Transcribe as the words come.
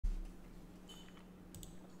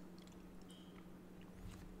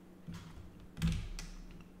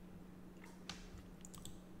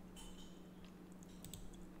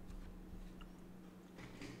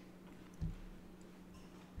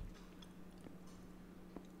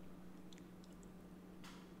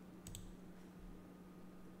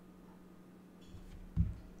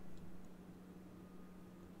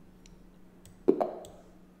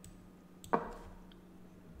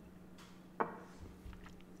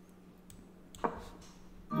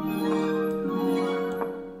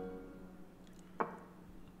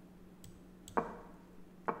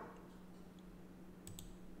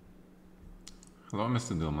Hello,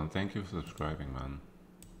 Mr. Dillman. Thank you for subscribing, man.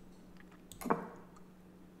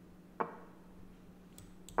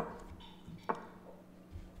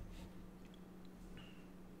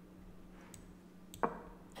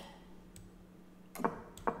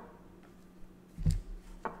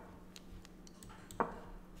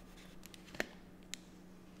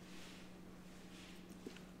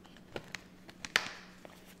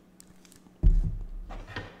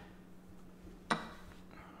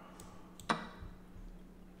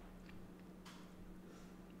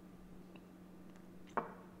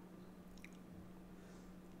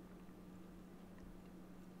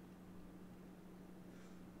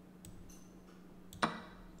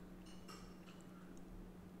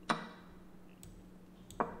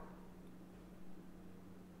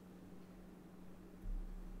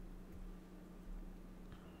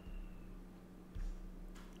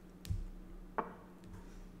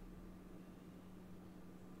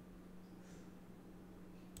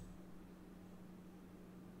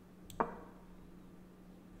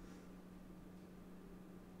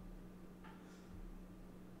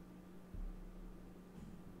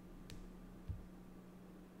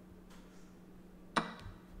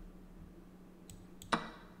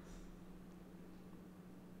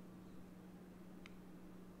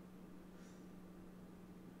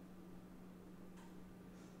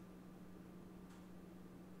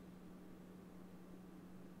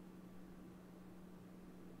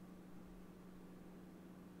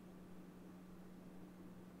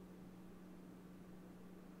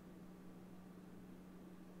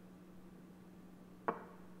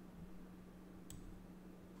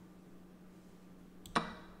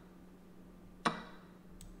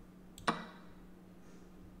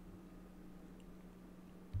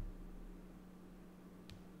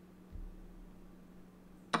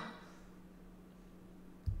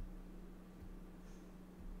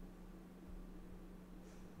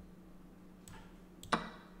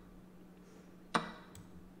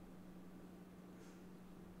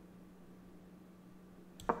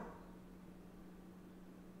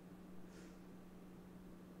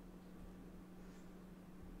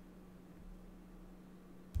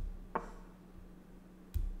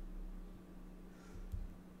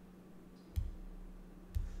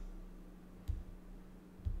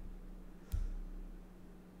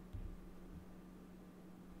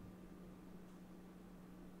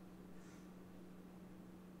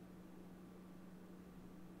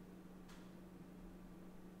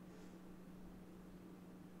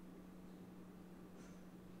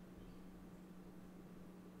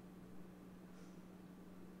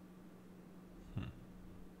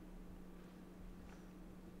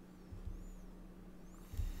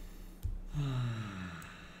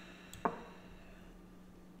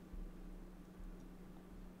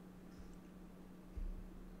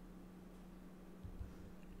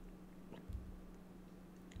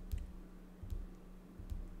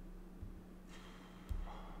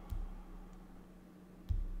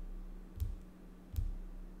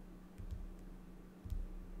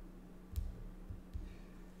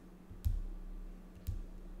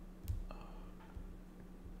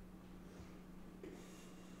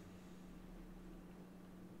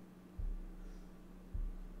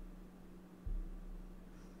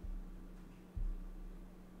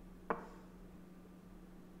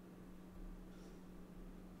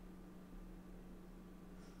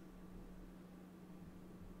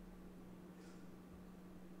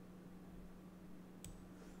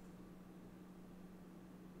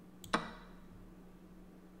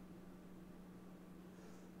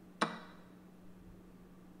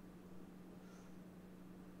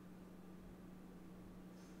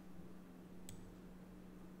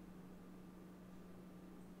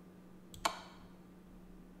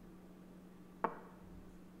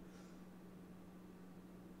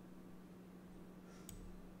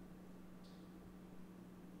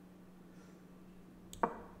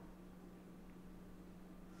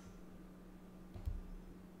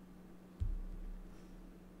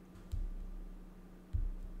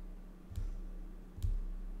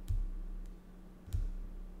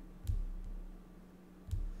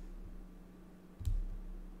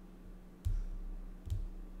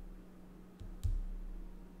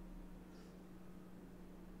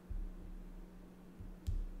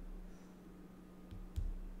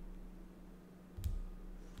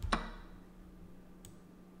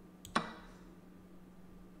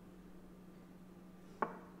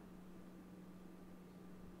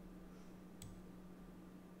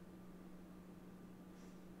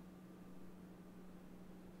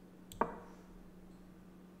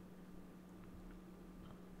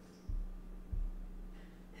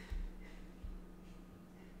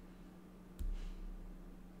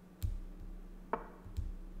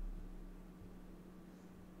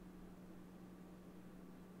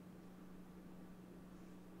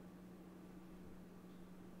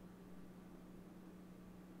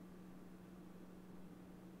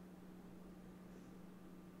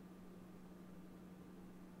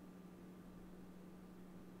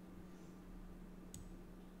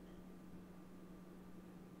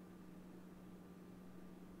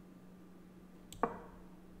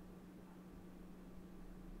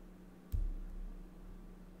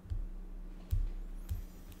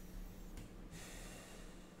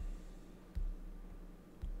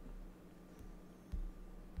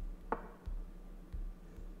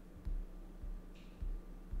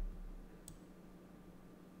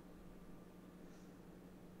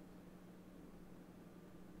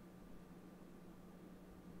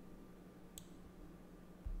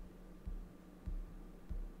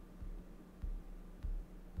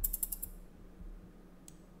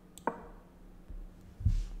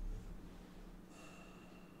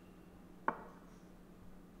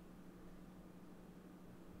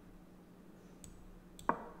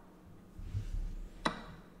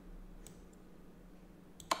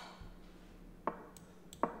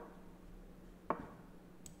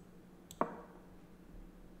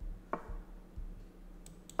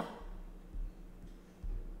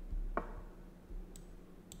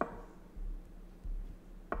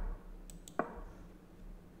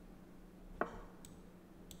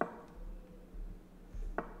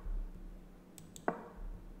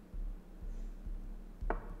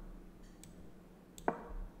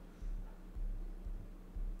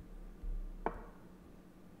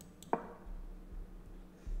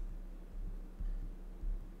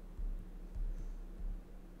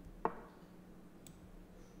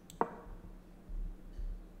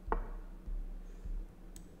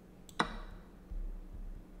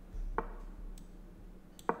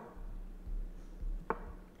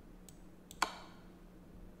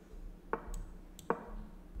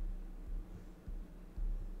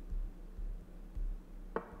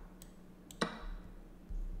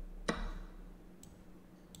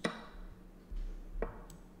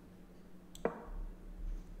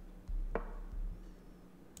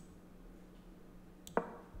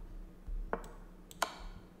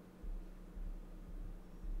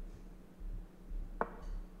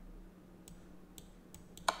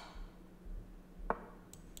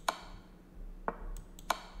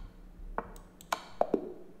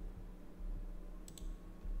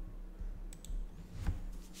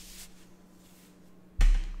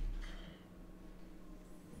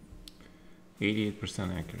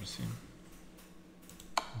 88% accuracy.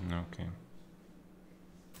 Okay.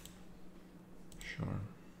 Sure.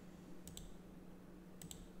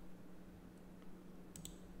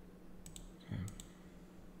 Okay.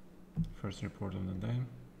 First report of the day.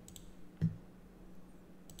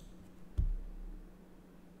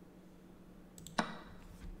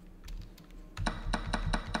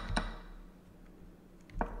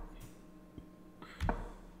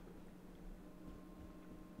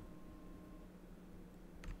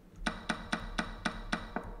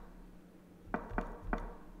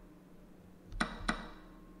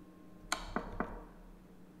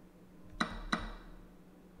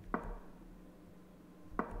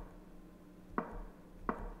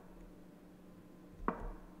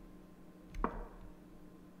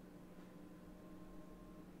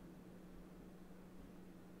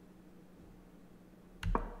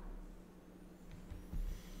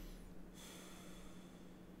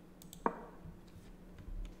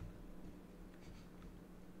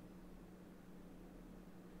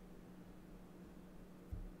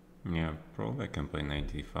 Yeah, probably I can play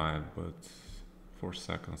 95, but 4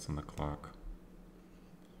 seconds on the clock.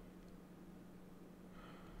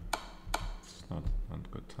 It's not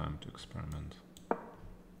good time to experiment.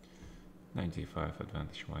 95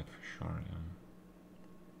 advantage white for sure, yeah.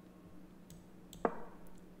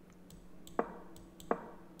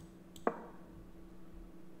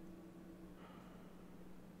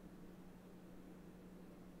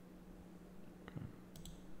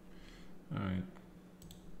 Alright.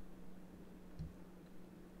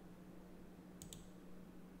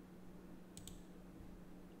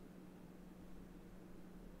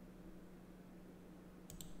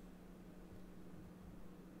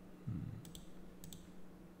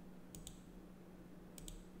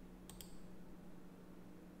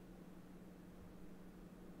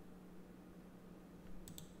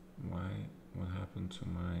 What happened to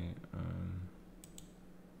my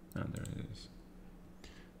there it is.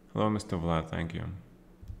 Hello Mr. Vlad, thank you.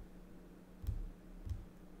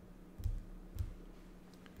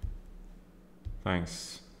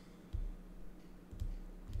 Thanks.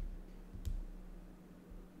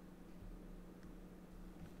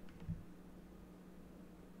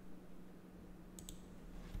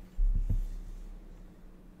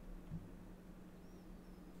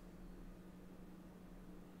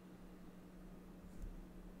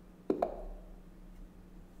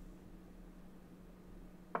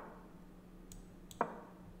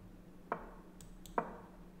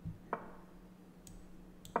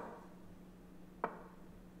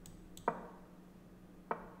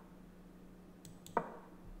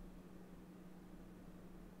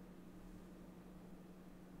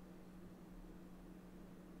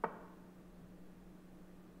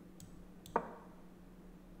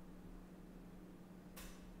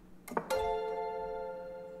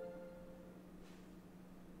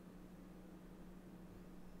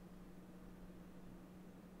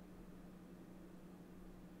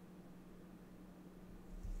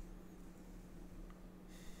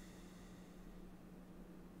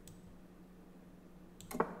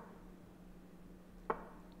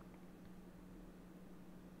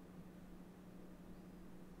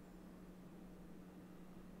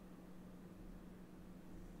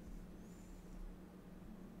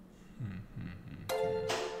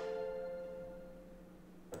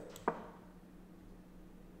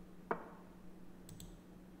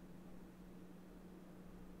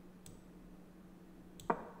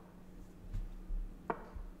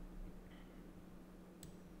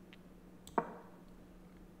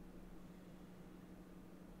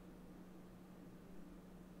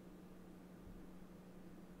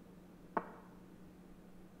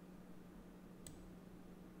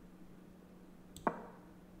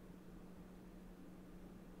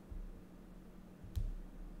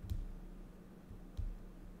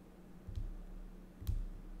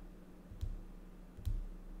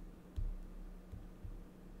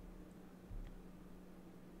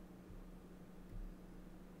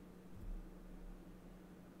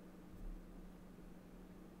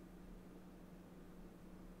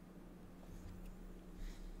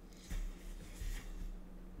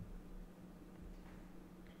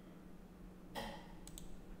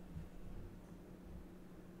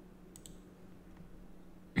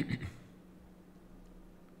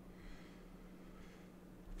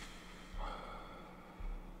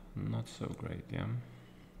 Not so great, yeah.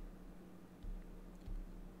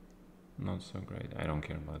 Not so great. I don't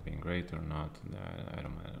care about being great or not. I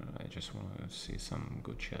don't matter. I just want to see some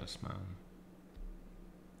good chess, man.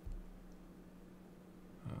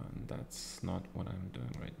 That's not what I'm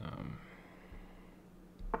doing right now.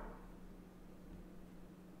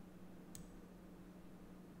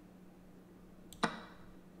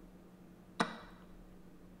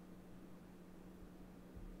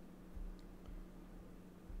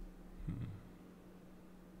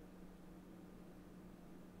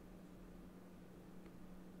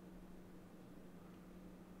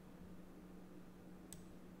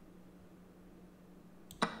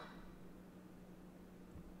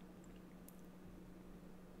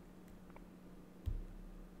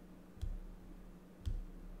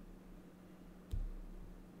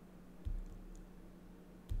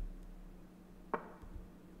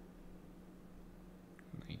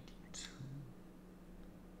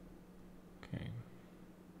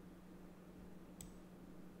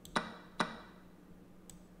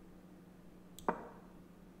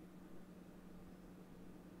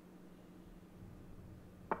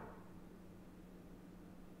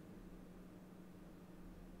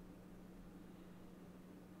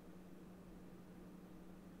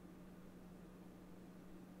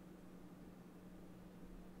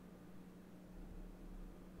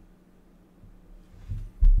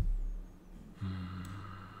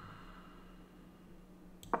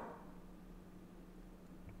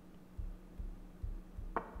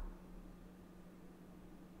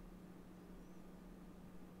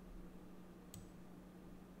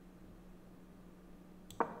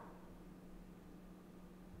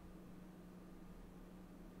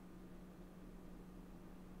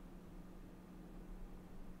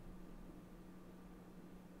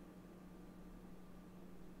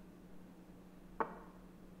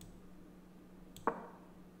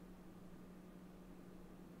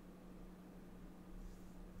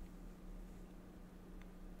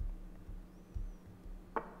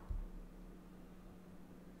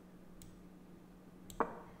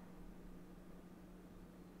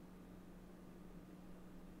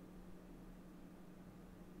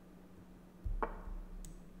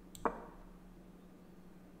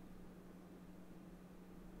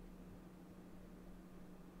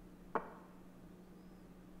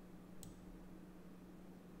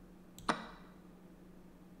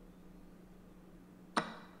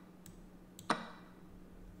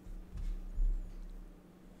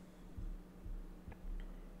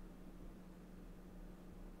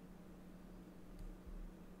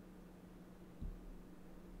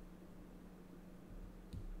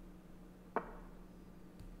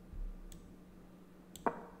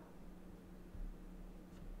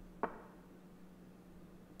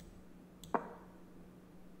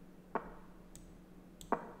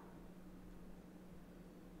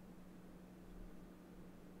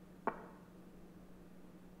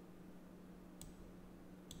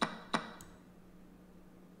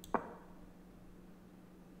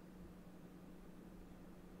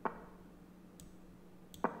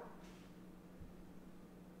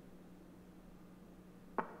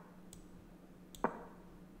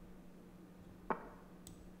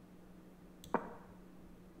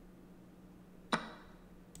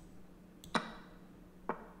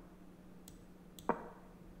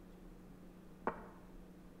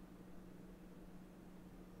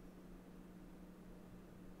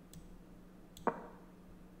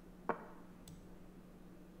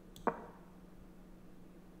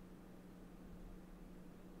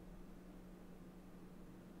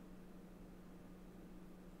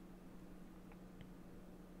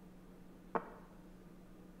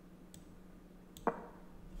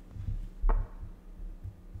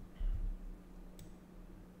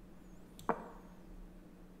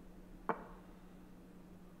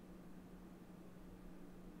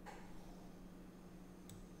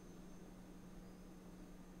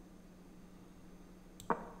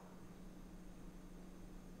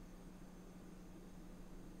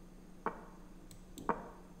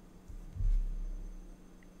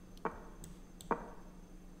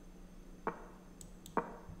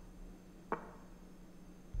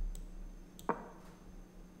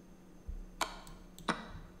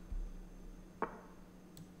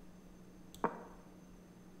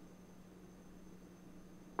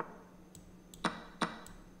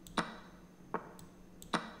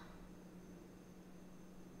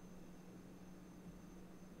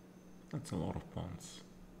 That's a lot of pawns.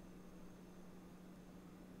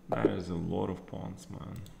 That is a lot of pawns,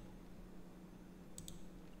 man.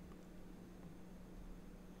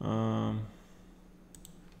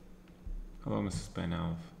 Hello, Mrs.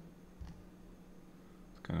 Penelf.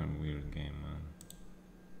 It's kind of a weird game, man.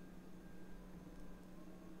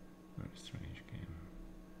 Very strange game.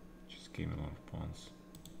 Just gave me a lot of pawns.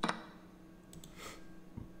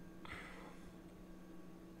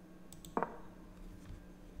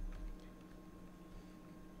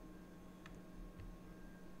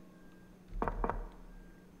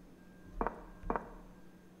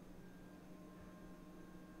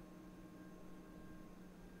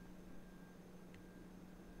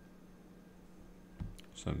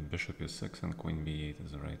 So bishop e6 and queen b8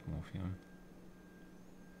 is the right move, yeah.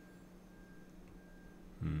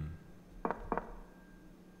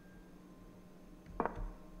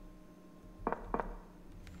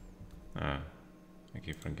 I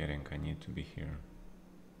keep forgetting I need to be here.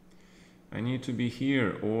 I need to be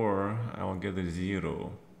here or I'll get a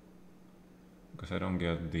 0. Because I don't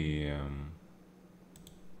get the...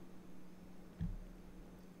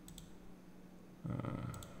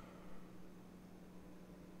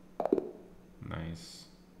 nice.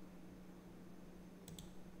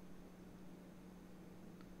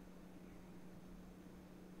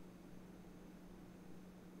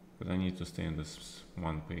 But I need to stay in this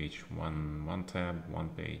one page, one tab, one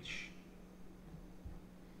page.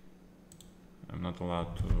 I'm not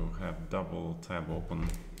allowed to have double tab open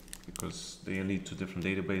because they lead to different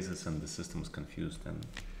databases and the system is confused and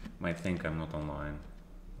might think I'm not online,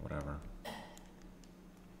 whatever.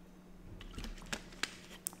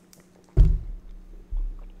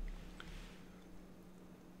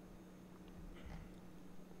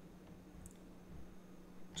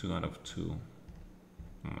 Two out of 2.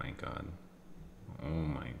 Oh my god. Oh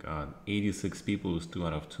my god. 86 people is 2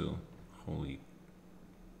 out of 2. Holy.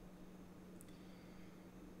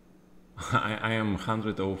 I am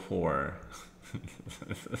 104.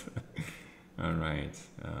 Alright.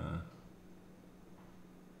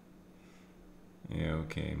 Yeah,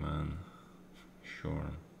 okay, man.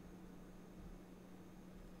 Sure.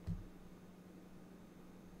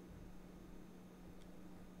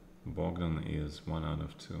 Bogdan is 1 out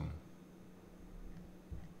of 2.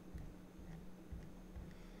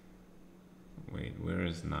 Wait, where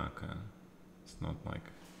is Naka? It's not like...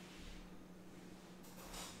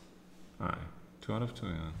 2 out of 2,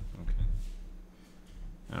 yeah, okay.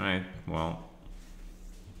 Alright, well...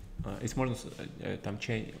 Если можно, там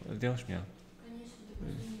чай сделаешь мне? Конечно, ты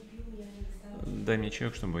просто не пил, я не ставила. Дай мне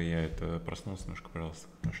чаек, чтобы я проснулся немножко, пожалуйста.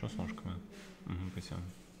 Хорошо, солнышко мое? Спасибо.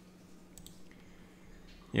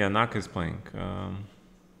 Yeah, Naka is playing.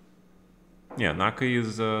 Yeah, Naka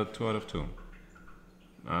is 2 out of 2.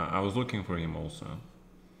 I was looking for him also,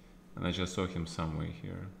 and I just saw him somewhere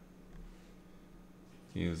here.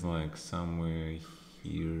 He is like somewhere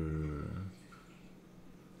here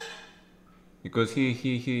because he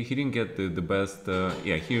didn't get the best.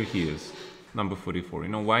 Yeah, here he is, number 44. You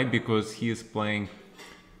know why? Because he is playing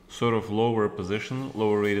sort of lower position,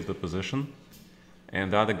 lower rated opposition,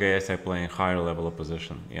 and the other guys are playing higher level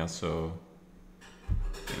opposition. Yeah, so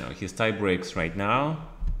you know his tie breaks right now.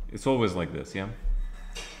 It's always like this, yeah.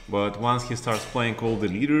 But once he starts playing all the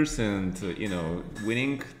leaders and you know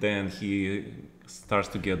winning, then he starts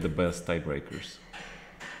to get the best tiebreakers.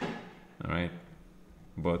 All right,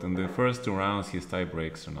 but in the first 2 rounds, his tie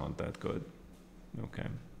breaks are not that good. Okay.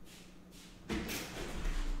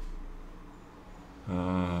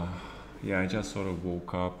 Yeah, I just sort of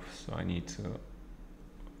woke up, so I need to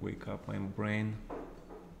wake up my brain.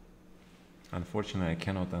 Unfortunately, I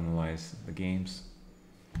cannot analyze the games,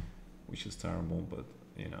 which is terrible, but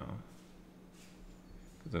you know,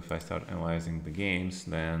 because if I start analyzing the games,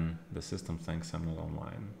 then the system thinks I'm not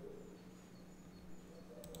online.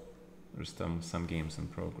 There's some games in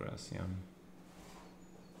progress, yeah.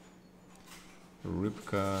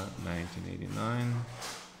 Rybka 1989,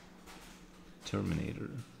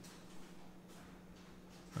 Terminator.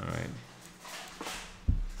 All right.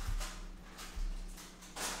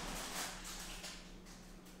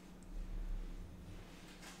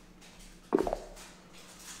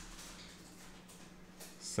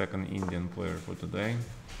 Second Indian player for today.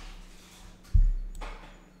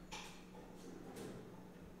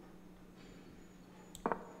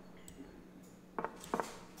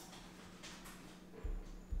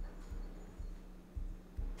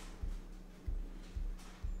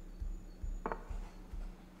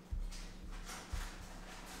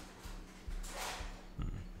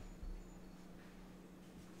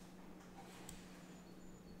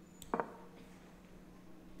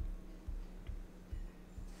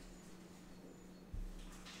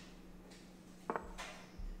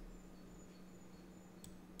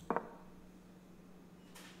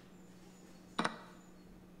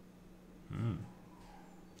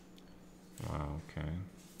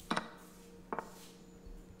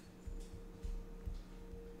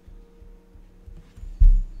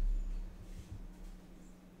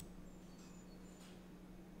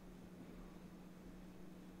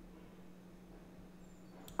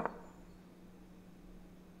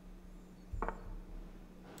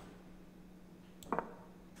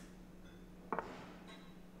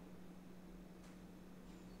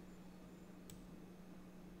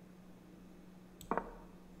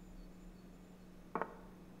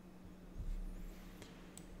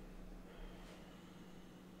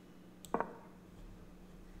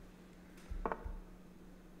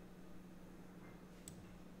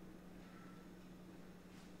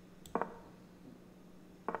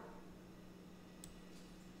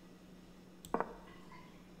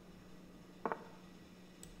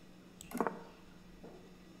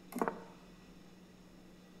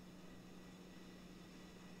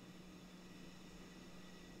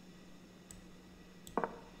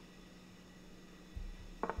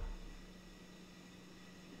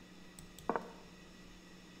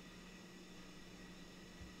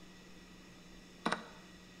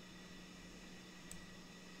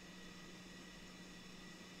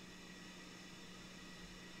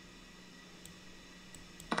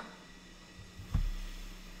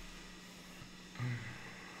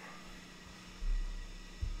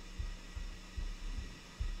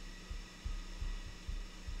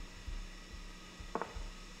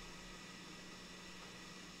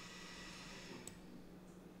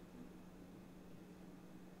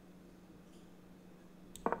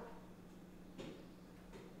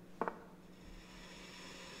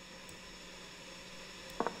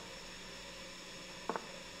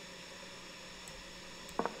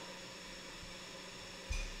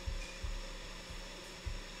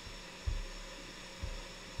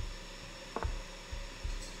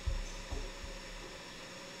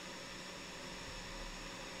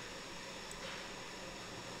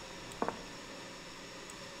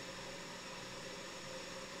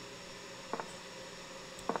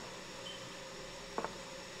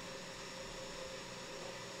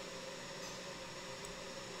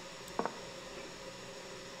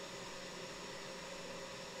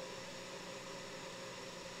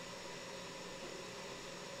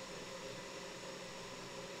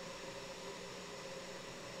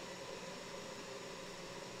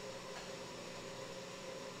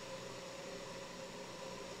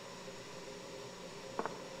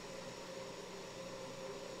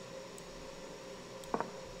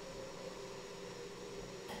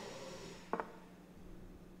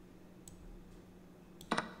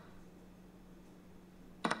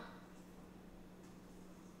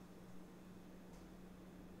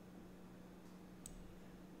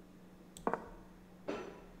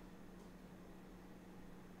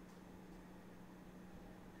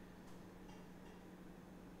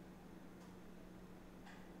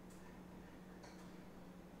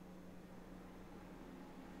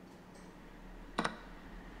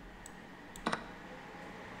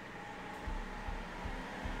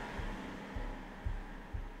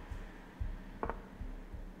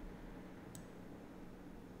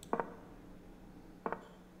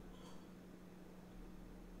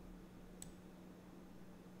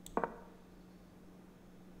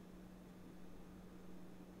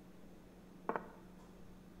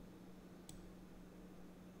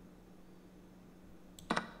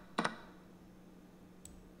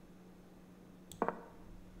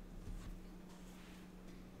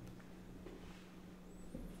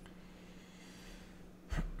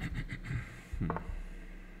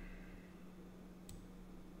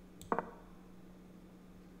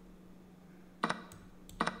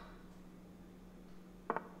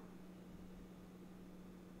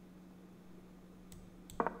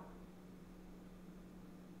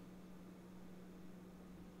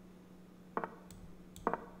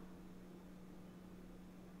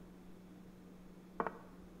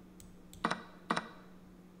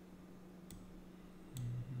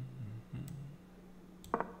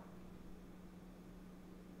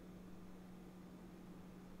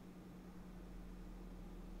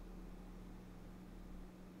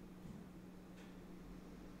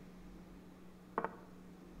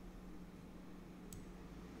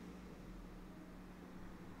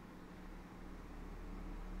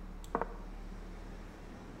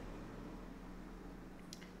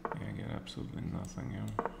 absolutely nothing,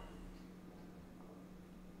 yeah.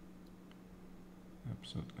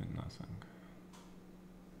 Absolutely nothing.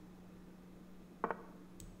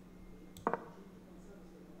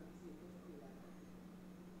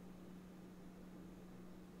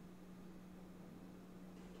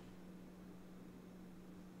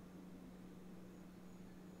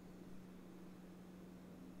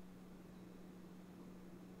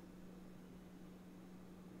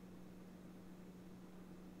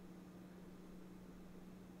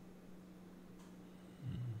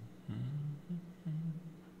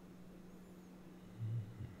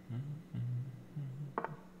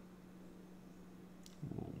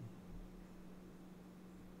 Whoa.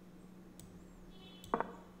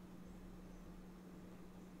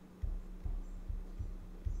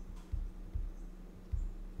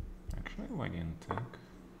 Actually, why didn't take?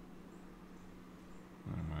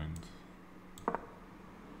 Never mind.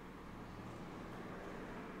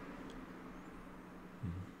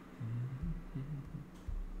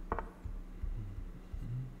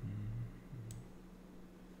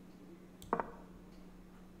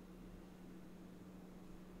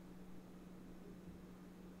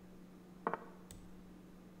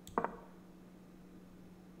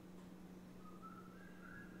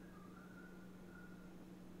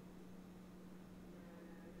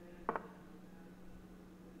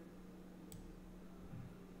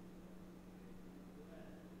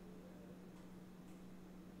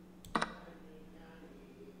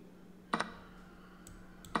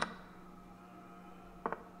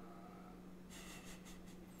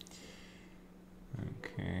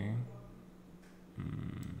 Okay.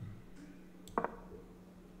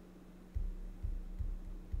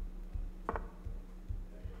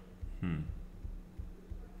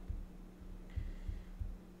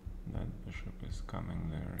 That bishop is coming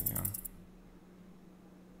there, yeah.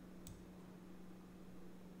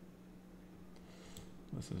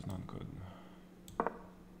 This is not good.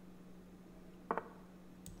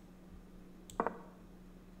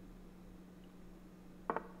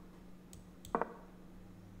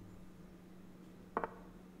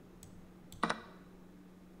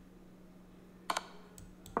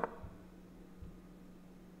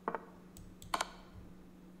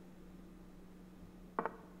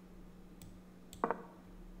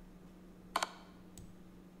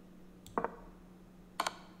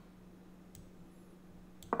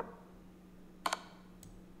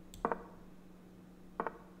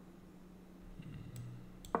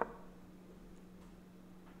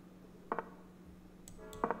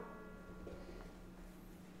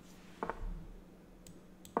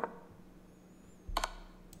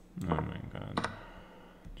 Oh my god.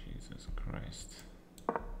 Jesus Christ.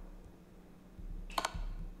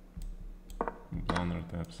 Blundered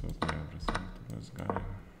absolutely everything to this guy.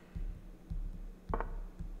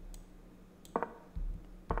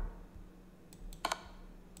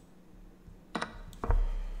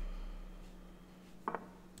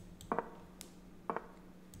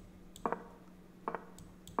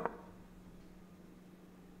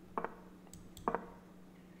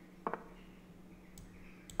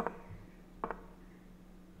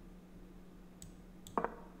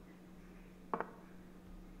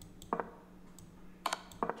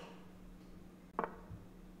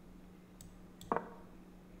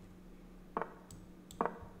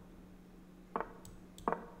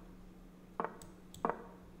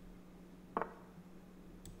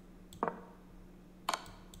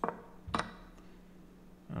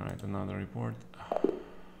 Alright, another report.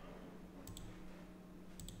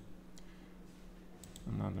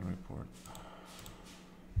 Another report.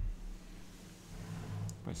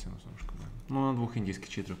 Спасибо, солнышко, да. Ну, на двух индийских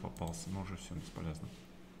читеров попался, но уже все бесполезно.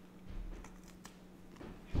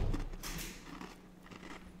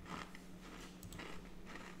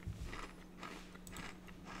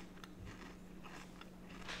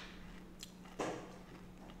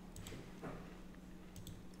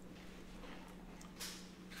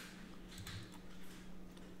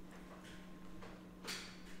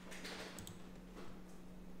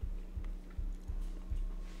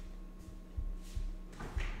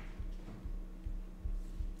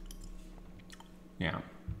 Yeah.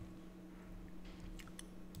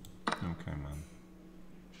 Okay, man.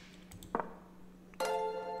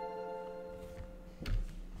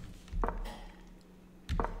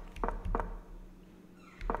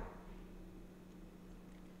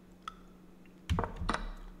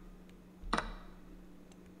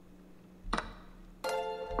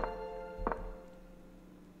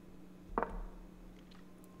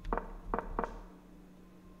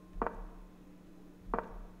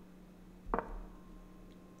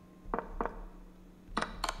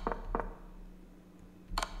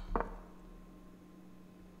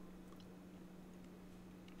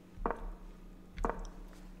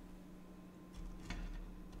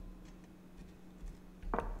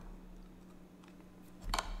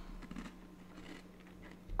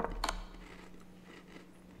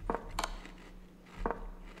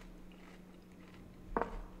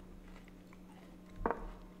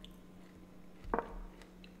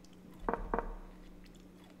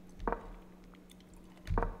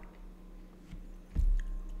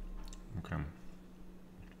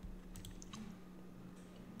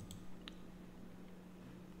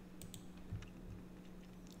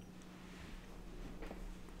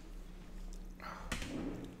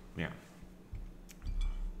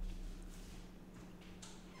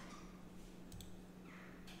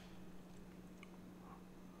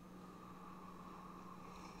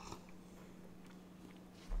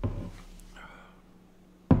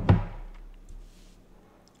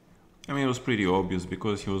 was pretty obvious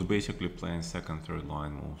because he was basically playing second, third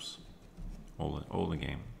line moves all the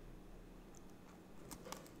game.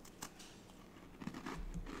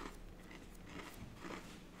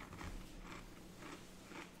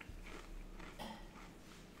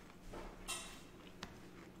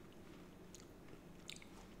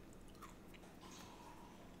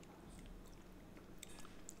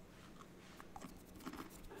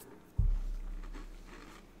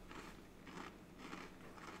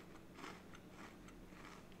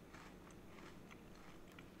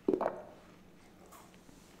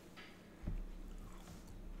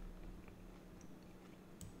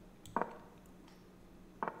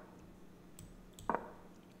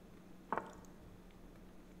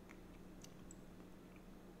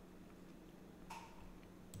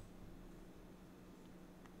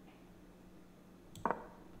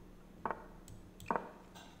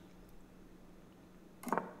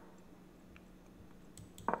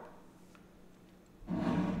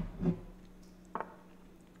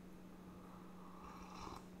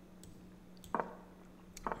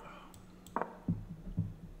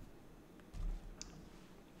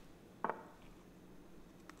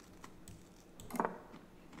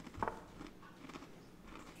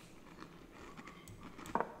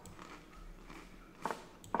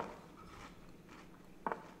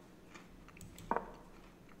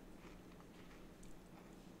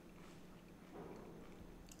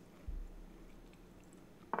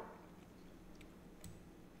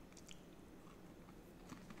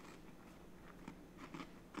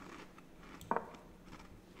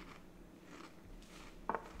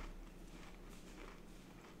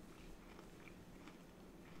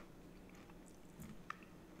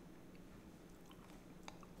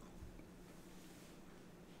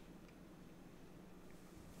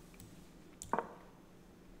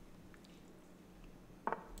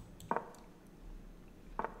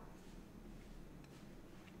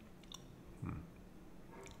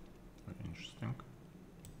 Interesting.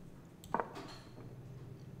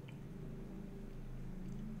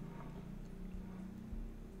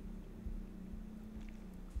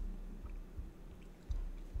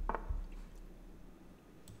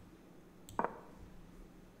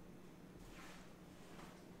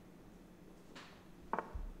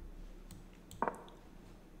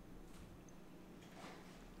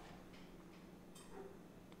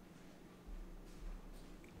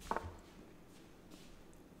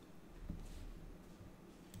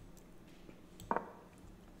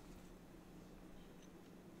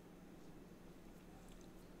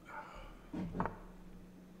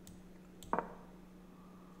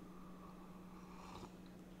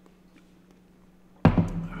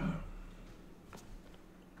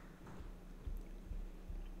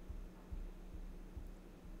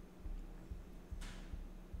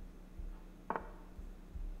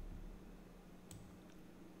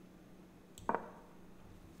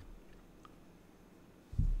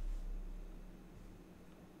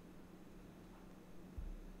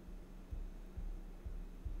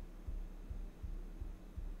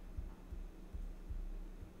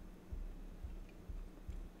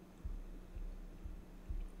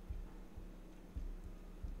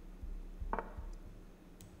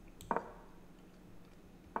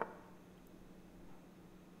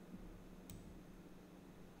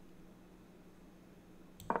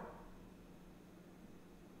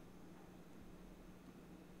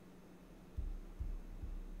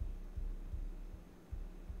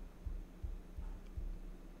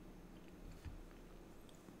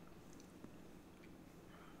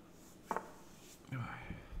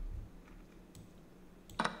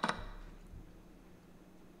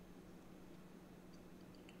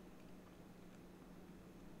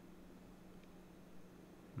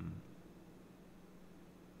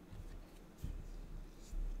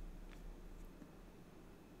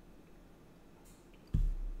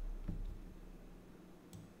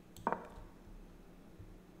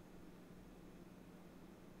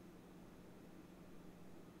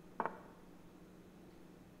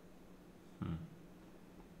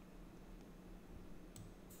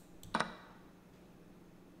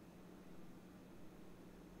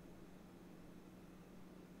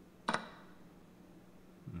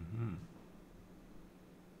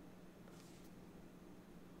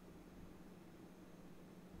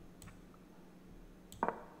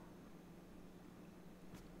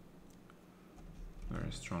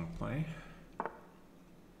 Very strong play.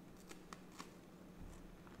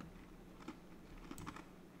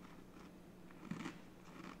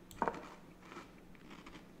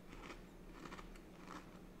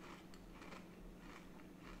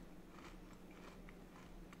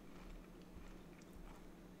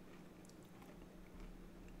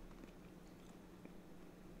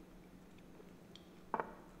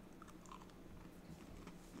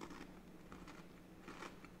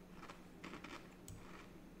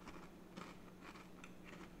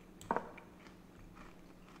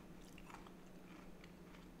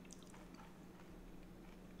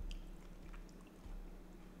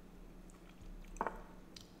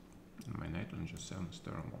 7 is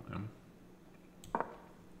terrible, yeah.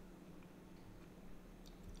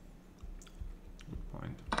 Good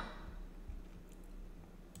point.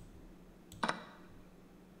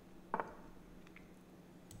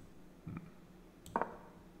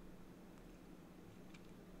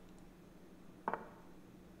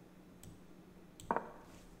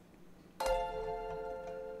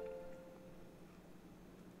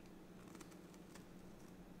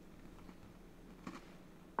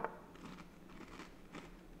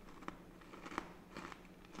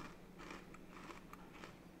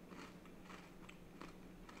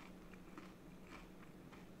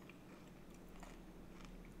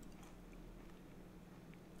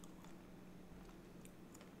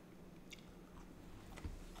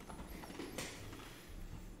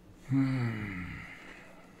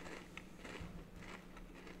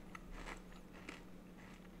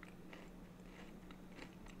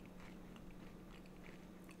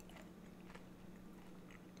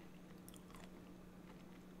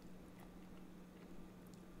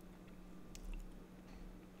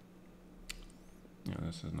 Yeah,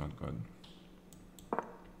 this is not good.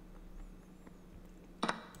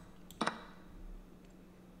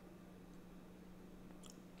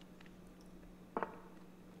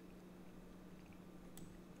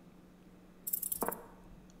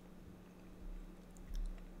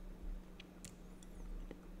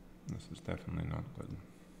 This is definitely not good.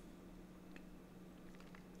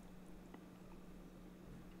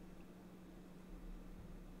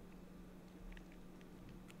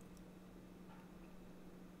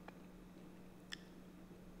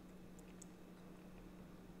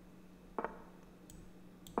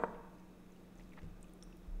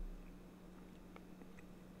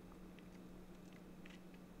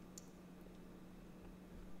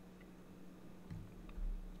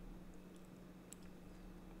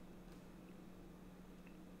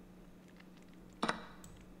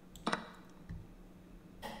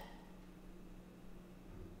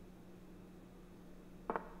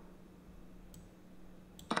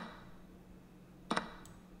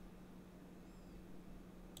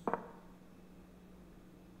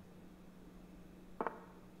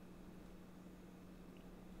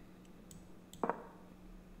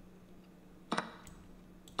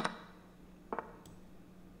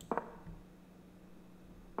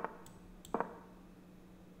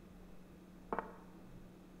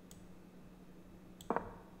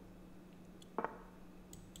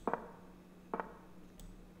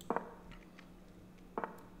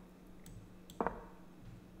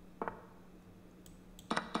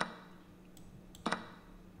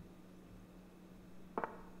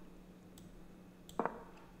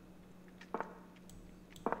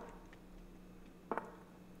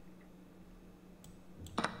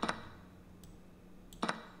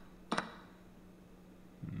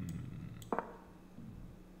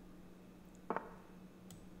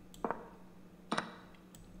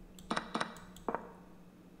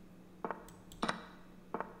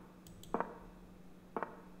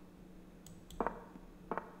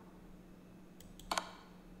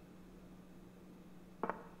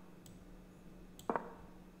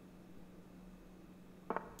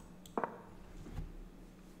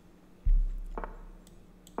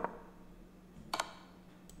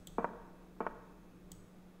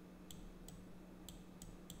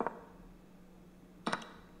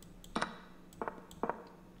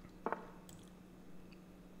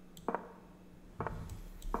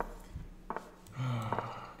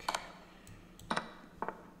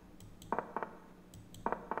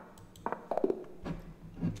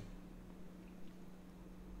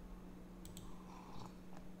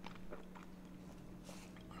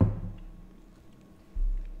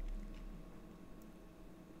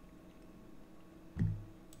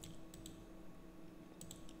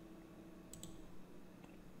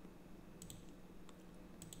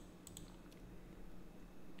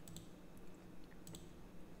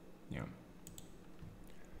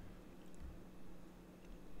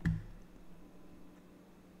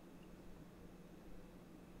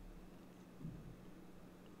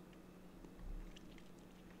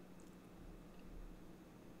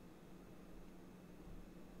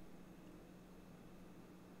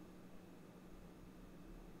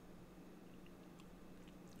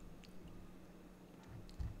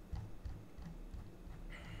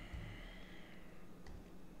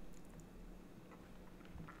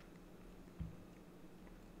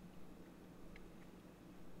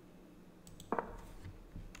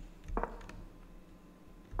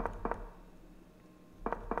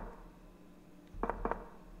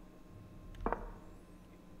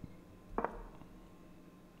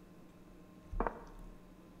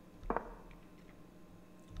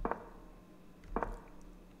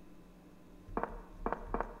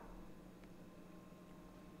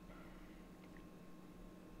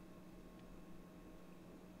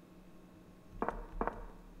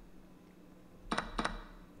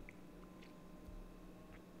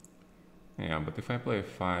 Yeah, but if I play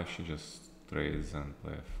f5, she just trades and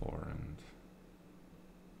play f4, and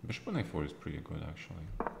bishop on a4 is pretty good actually.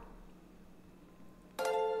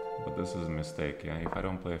 But this is a mistake, yeah. If I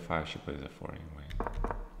don't play f5, she plays f4 anyway.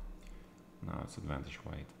 Now it's advantage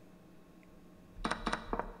white.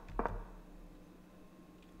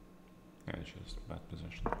 Yeah, it's just bad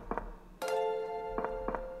position.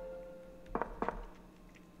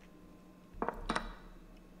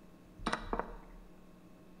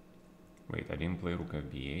 Wait, I didn't play rook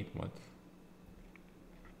f8, what?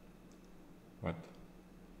 What?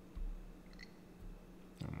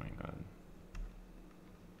 Oh my god.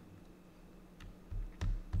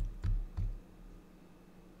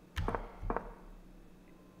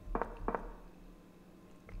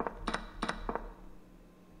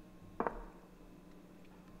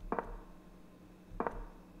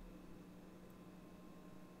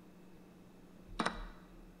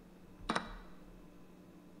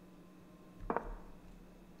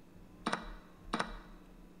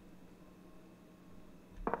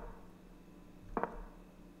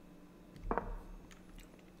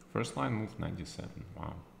 First line moved 97,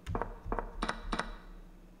 wow.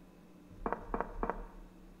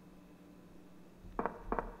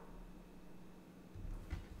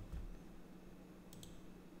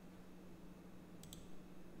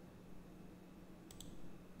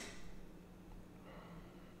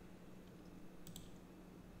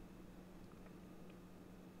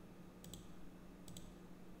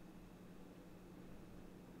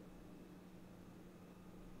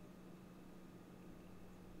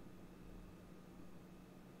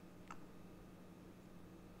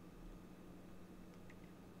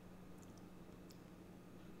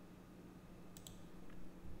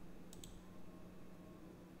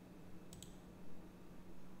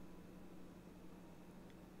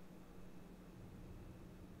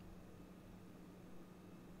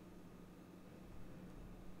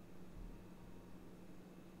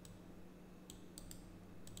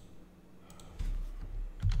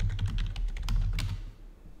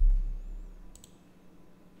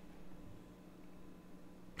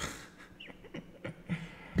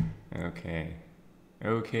 Okay,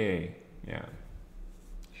 okay, yeah,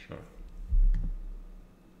 sure.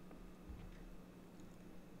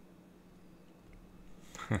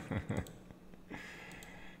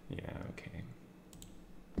 Yeah, okay.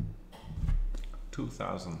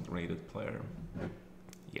 2000 rated player.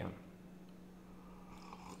 Yeah.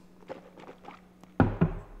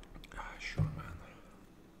 Sure, man.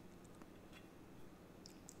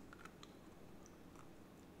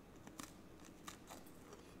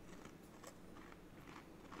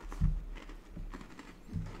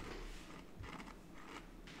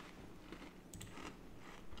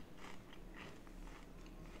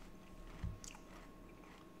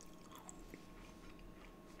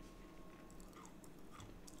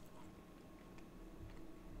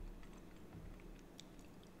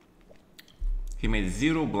 He made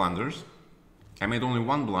 0 blunders. I made only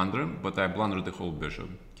 1 blunder, but I blundered the whole bishop.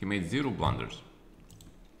 He made 0 blunders.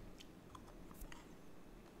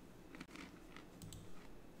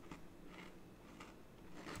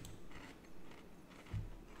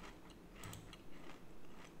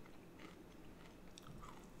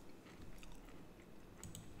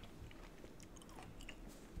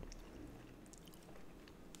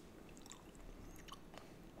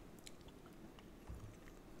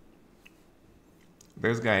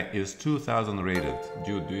 This guy is 2000 rated.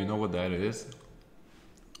 Dude, do you know what that is?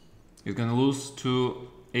 He's gonna lose to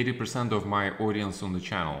 80% of my audience on the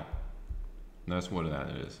channel. That's what that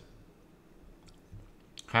is.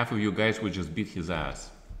 Half of you guys would just beat his ass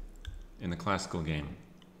in a classical game.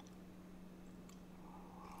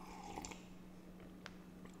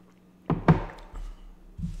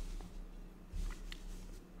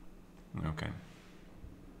 Okay.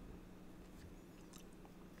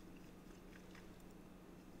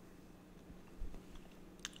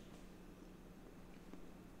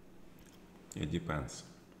 It depends.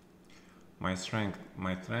 My strength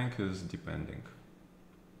is depending.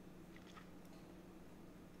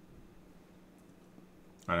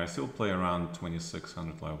 And I still play around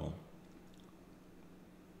 2600 level.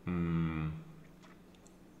 When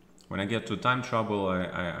I get to time trouble,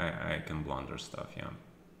 I can blunder stuff, yeah.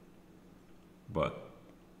 But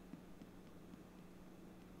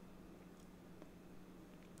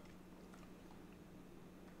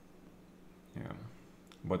yeah.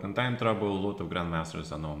 But in time trouble, a lot of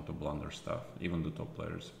grandmasters are known to blunder stuff, even the top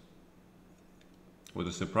players. What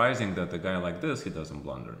is surprising that a guy like this, he doesn't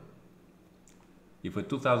blunder. If a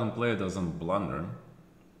 2000 player doesn't blunder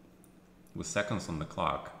with seconds on the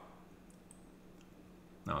clock,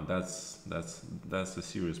 Now that's a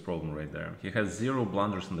serious problem right there. He has 0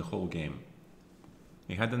 blunders in the whole game.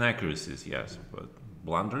 He had inaccuracies, yes, but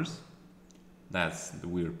blunders? That's the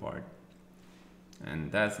weird part.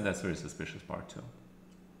 And that's very suspicious part too.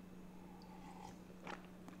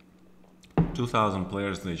 2,000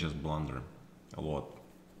 players, they just blunder a lot.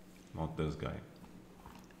 Not this guy.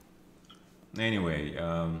 Anyway,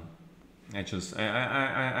 I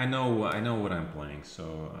know what I'm playing,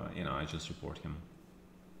 so you know, I just report him.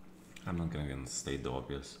 I'm not gonna even state the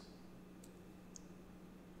obvious.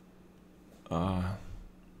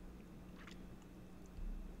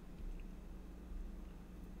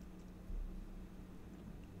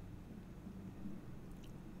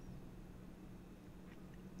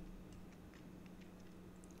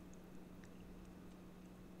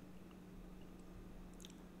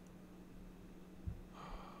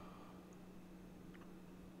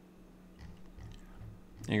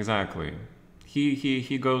 Exactly.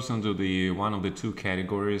 He goes into the one of the 2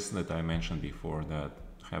 categories that I mentioned before that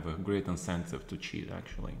have a great incentive to cheat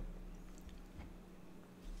actually.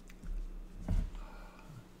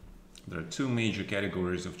 There are 2 major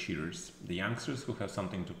categories of cheaters: the youngsters who have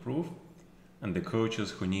something to prove, and the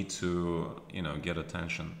coaches who need to, you know, get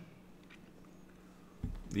attention.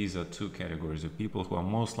 These are 2 categories of people who are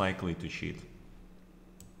most likely to cheat.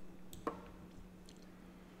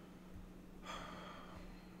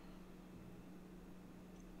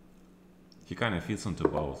 He kind of fits into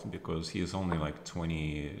both because he is only like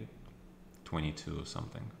 20, 22 or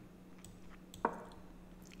something.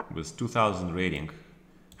 With 2,000 rating,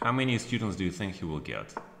 how many students do you think he will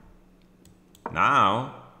get?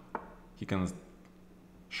 Now, he can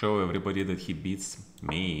show everybody that he beats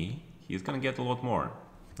me. He's gonna get a lot more,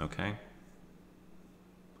 okay?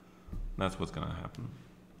 That's what's gonna happen.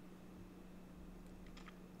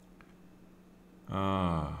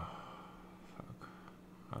 Fuck.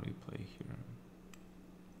 How do you play here?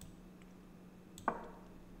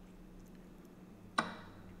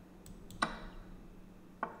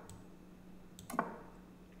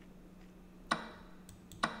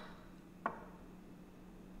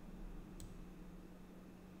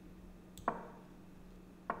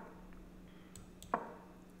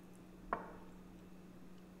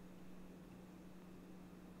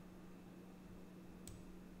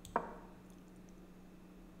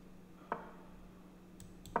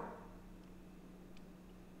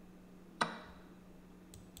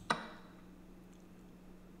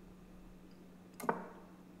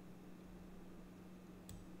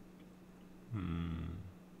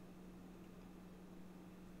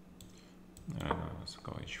 I don't know, let's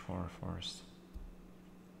go h4 first.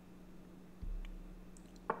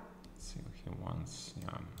 Let's see what he wants.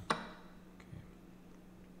 Yeah. Okay.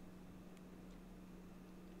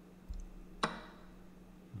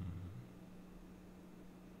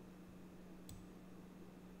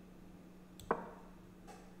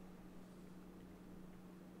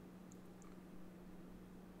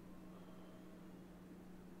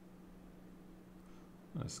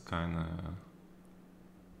 That's kind of.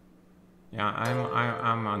 Yeah,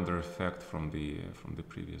 I'm under effect from the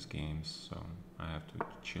previous games, so I have to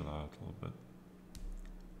chill out a little bit.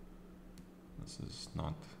 This is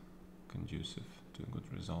not conducive to a good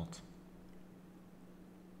result.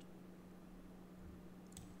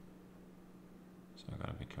 So I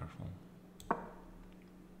gotta be careful.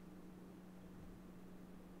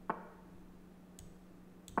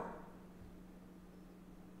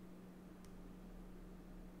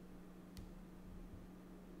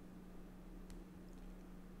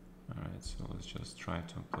 Alright, so let's just try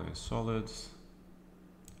to play solids.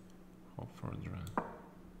 Hope for a draw.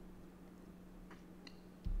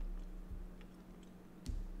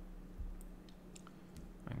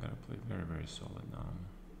 I gotta play very, very solid now.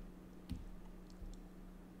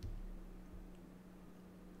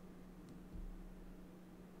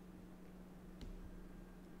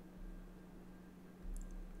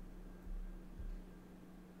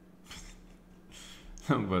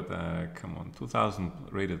 But come on, 2,000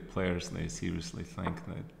 rated players, they seriously think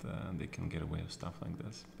that they can get away with stuff like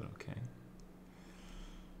this, but okay.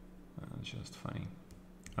 Just funny.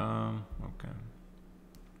 Okay.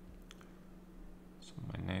 So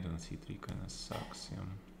my knight on c3 kind of sucks, yeah.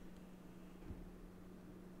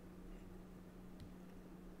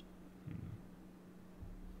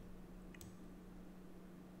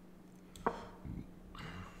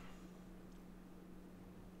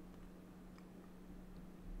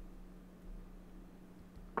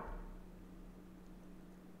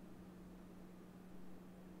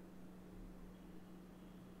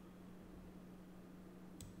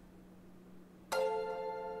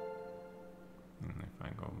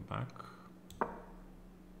 Back.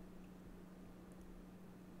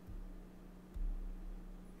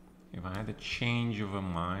 If I had a change of a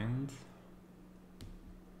mind,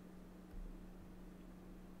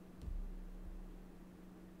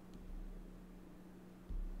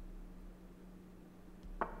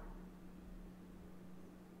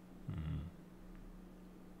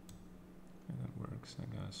 that works, I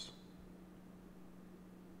guess.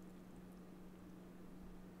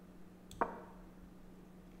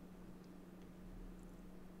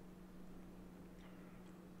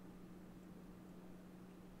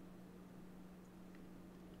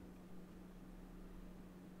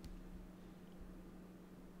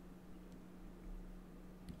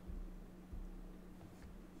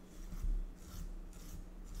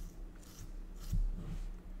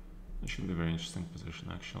 It should be a very interesting position,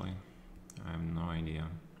 actually. I have no idea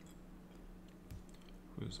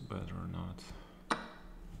who's better or not.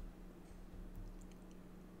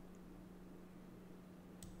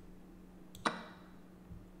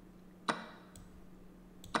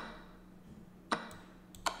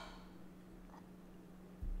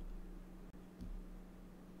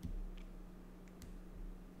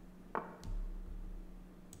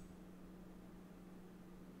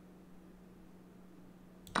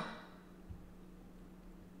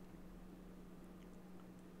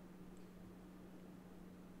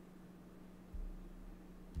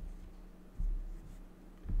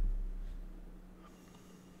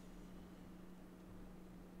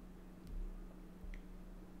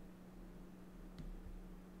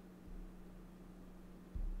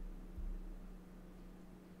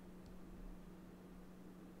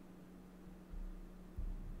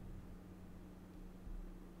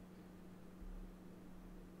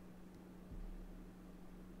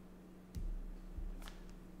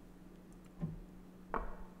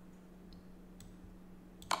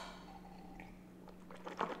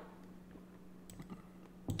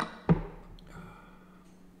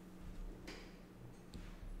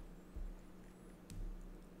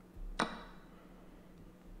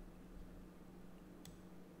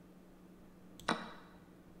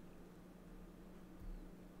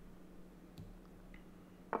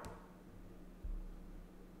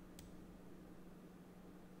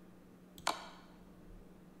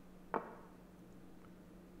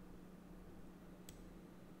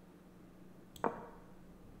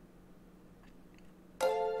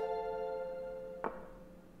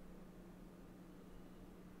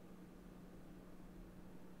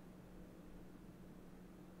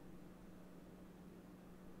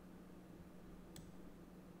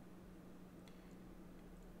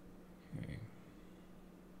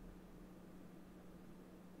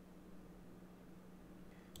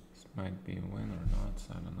 Might be a win or not,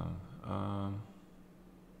 I don't know.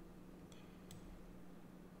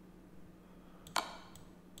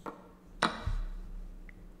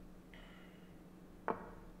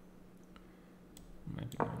 Might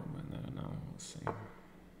be not a win, I don't know, we'll see.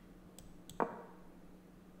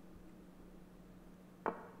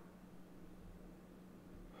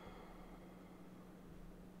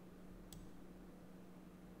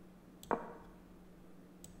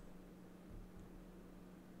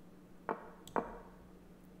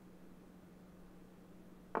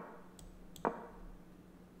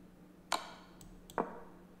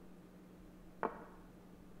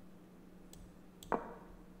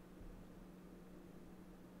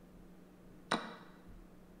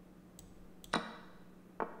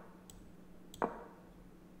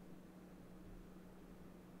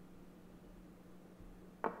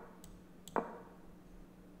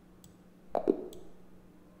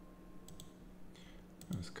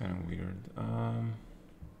 It's kind of weird.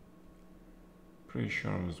 Pretty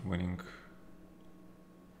sure I was winning.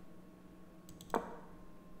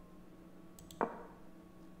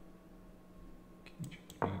 King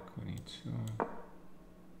G3, Queen E2.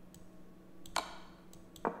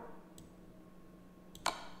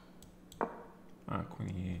 Ah,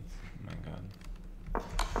 Queen E8. My God.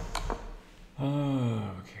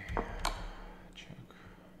 Oh, okay. Check.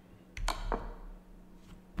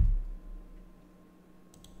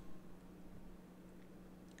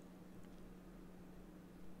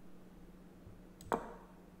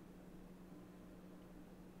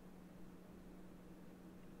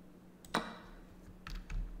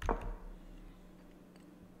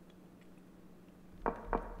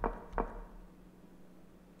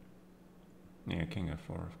 Yeah, King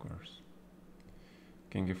F4, of course.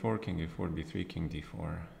 King E4, King E4, B3, King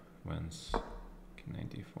D4. Wins. King Knight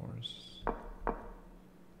D4s.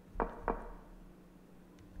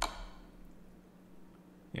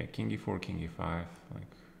 Yeah, King E4, King E5.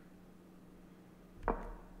 Like,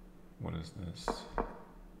 what is this?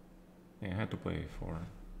 Yeah, I had to play A4.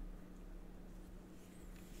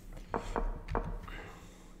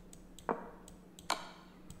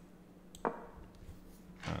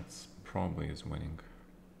 probably is winning.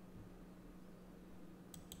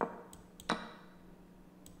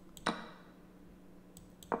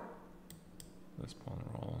 This pawn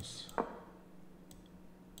rolls.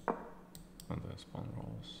 And this pawn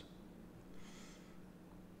rolls.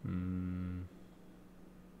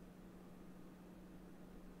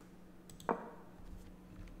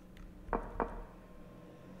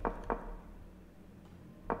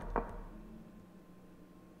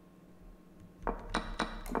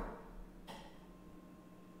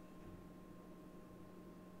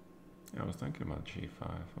 I was thinking about g5,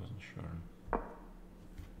 wasn't sure. Okay.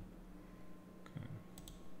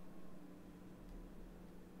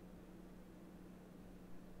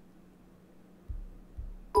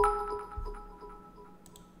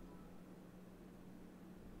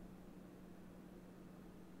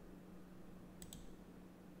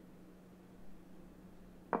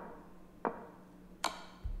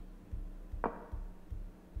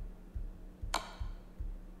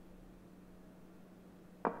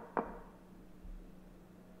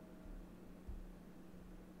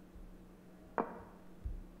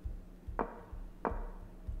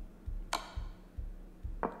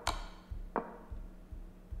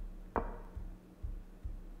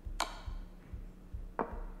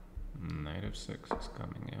 Knight f6 is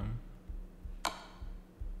coming in.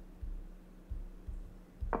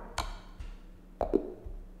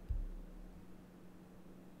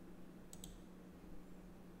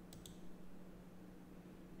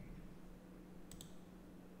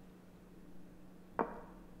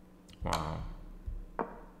 Wow.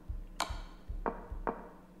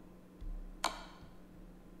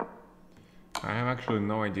 I have actually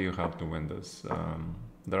no idea how to win this.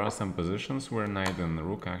 There are some positions where knight and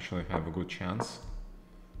rook actually have a good chance,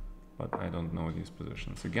 but I don't know these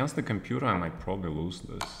positions. Against the computer I might probably lose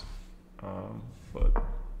this, but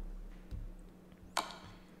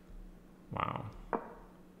wow.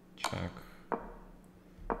 Check.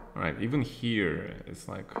 Alright, even here it's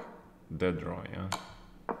like dead draw, yeah?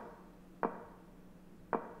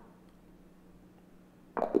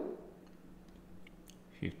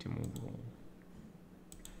 Move rule.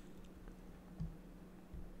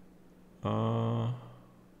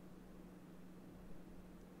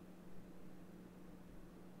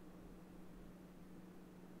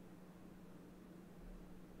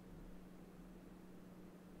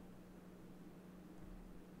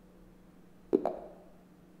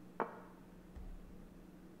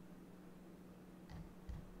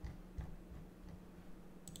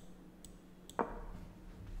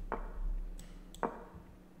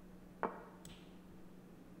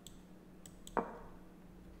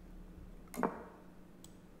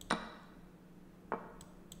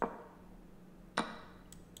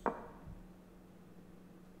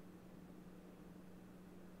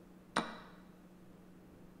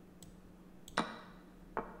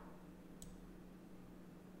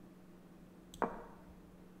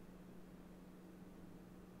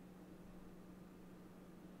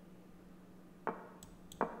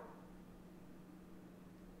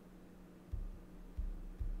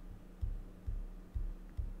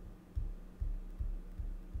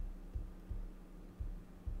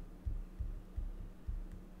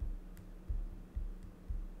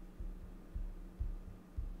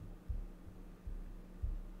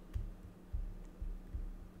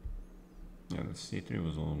 Yeah, the c3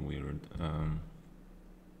 was a little weird.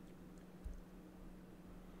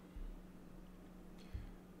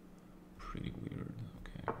 Pretty weird,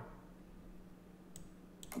 okay.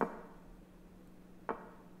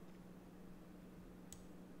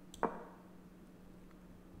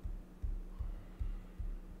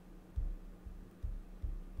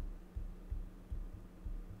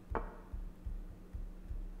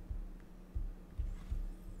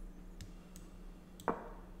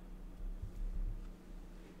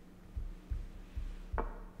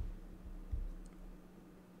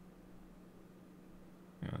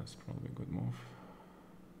 Yeah, that's probably a good move.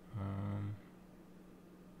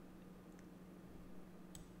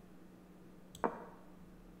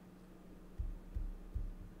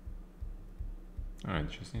 Alright,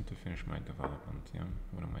 just need to finish my development, yeah.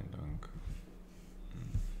 What am I doing?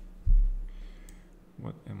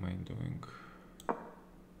 What am I doing?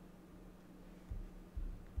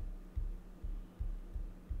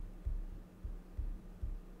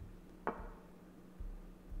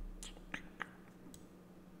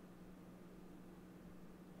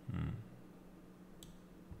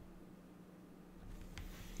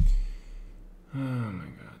 Oh my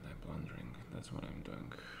god, I'm blundering. That's what I'm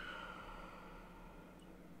doing.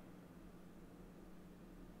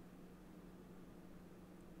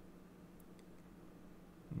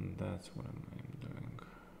 That's what I'm doing.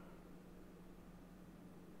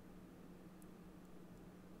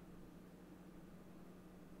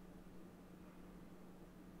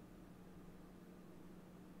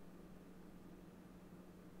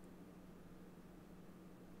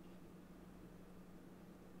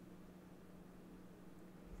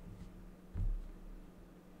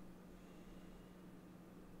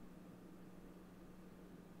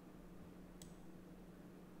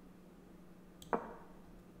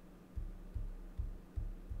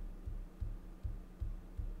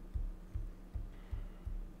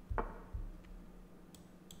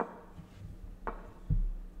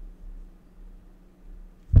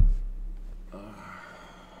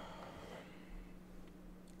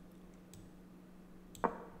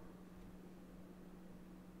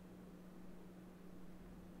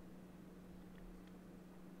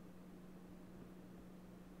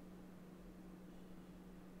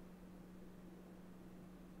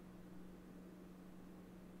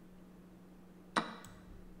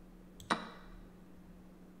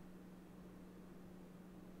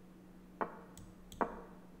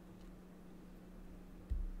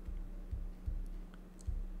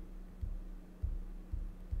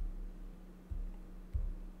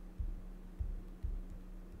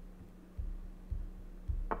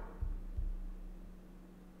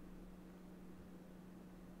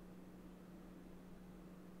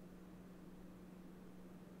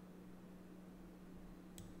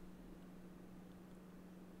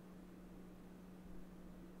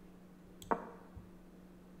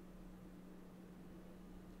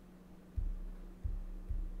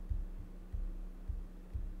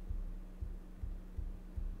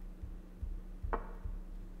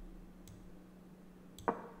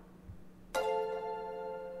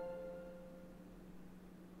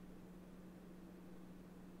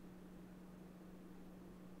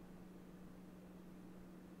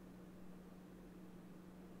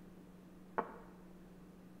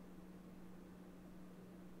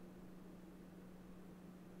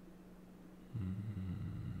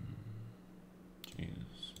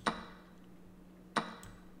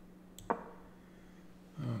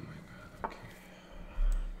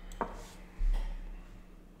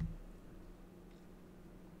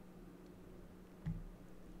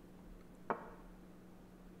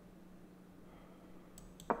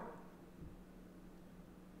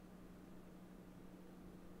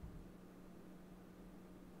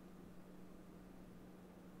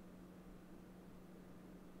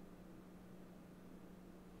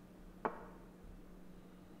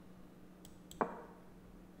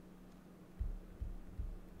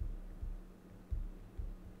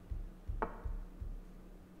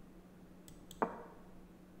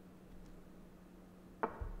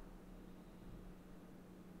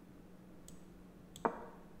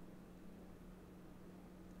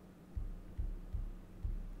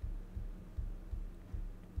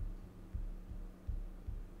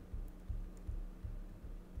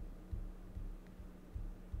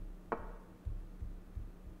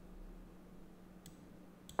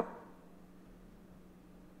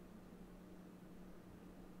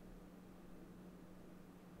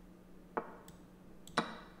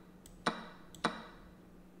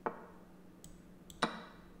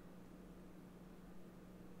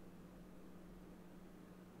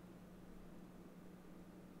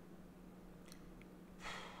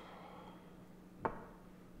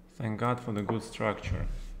 Thank God for the good structure.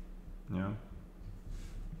 Yeah.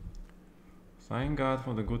 Thank God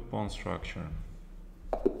for the good pawn structure.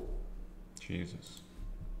 Jesus.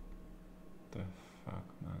 The fuck,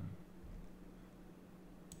 man.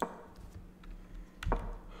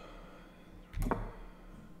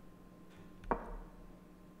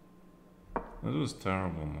 That was a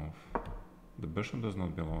terrible move. The bishop does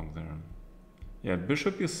not belong there. Yeah,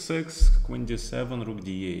 bishop e6, queen d7, rook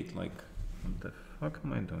d8. Like, what the fuck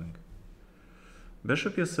am I doing?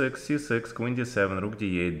 Bishop e6, c6, queen d7, rook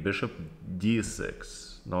d8, bishop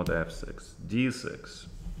d6, not f6, d6.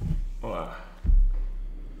 Ugh.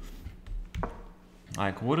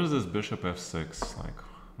 Like, what is this bishop f6? Like,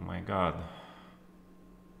 oh my god.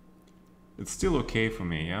 It's still okay for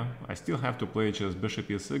me, yeah? I still have to play just bishop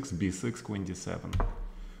e6, b6, queen d7.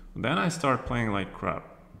 Then I start playing like crap.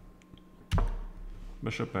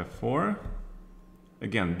 Bishop f4.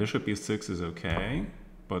 Again, bishop e6 is okay.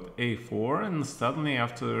 But a4, and suddenly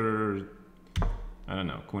after, I don't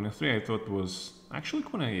know, queen f3 I thought was, actually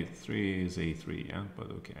queen a3 is a3, yeah? But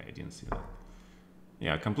okay, I didn't see that.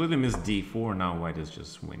 Yeah, completely missed d4, now white is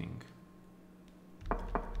just winning.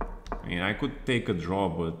 I mean, I could take a draw,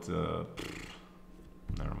 but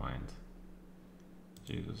never mind.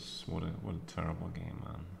 Jesus, what a terrible game,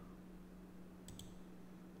 man.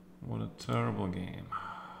 What a terrible game.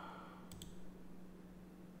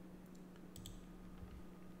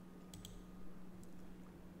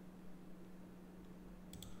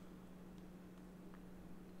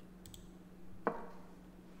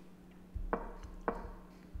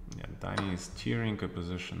 Yeah, Danny is tearing a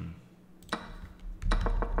position.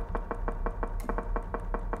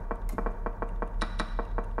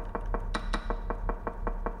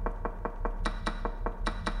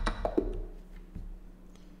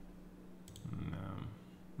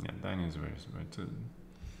 Is very too.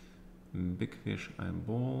 Big fish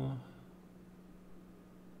eyeball.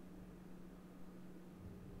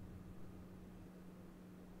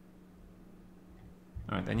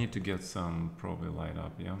 Alright, I need to get some probably light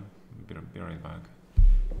up, yeah? Be right back.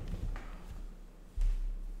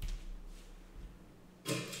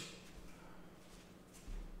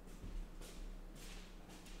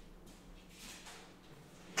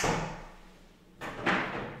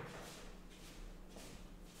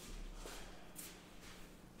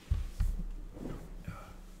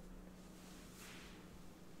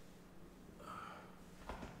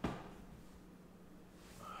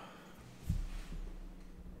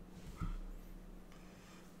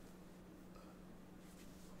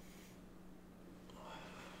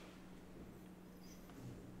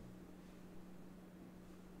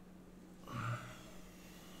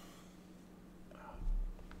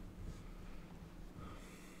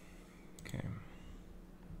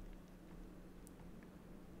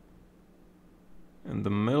 In the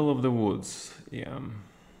middle of the woods, yeah.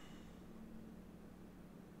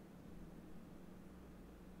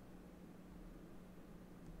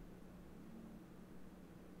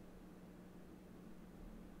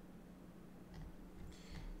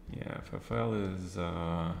 Yeah, FFL is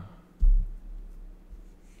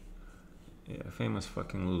yeah, famous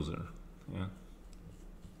fucking loser, yeah.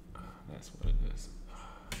 That's what it is.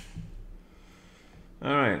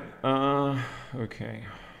 All right, okay.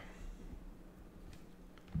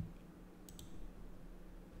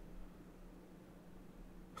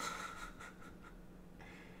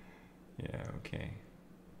 Yeah, okay.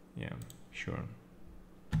 Yeah, sure.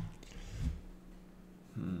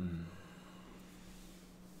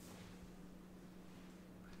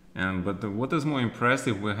 But what is more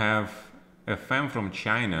impressive, we have a fan from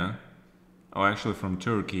China, or actually from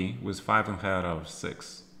Turkey, with 5.5 out of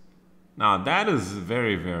 6. Now that is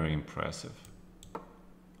very, very impressive.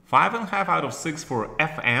 5.5 out of 6 for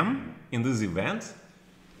FM in this event?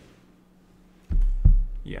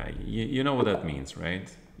 Yeah, you know what that means,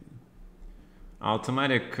 right?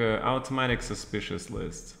 Automatic suspicious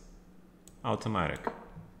list. Automatic.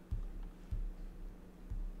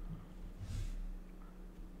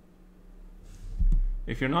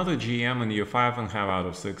 If you're not a GM and you're 5.5 out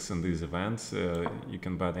of 6 in these events, you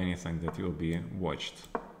can bet anything that you'll be watched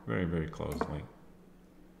very, very closely.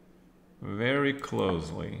 Very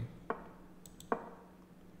closely.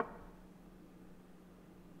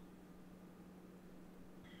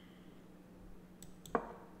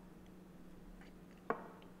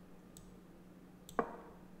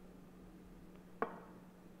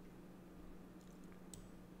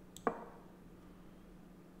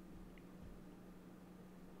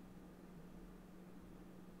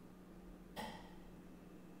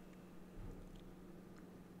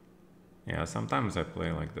 Yeah, sometimes I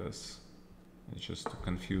play like this. It's just to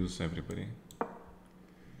confuse everybody.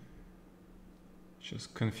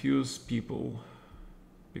 Just confuse people,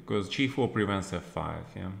 because g4 prevents f5,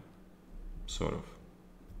 yeah, sort of.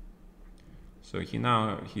 So he's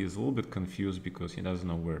a little bit confused because he doesn't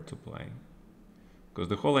know where to play. Because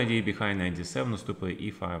the whole idea behind knight d7 is to play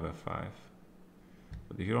e5, f5.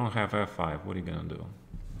 But if you don't have f5, what are you gonna do?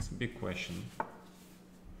 It's a big question.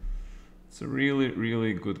 It's a really,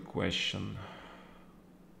 really good question.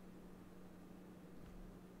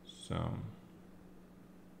 So,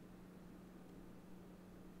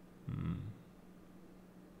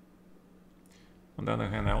 on the other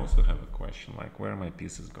hand, I also have a question, like, where are my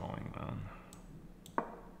pieces going, man?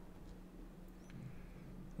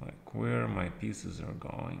 Like, where my pieces are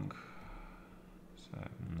going? So I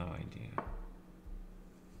have no idea.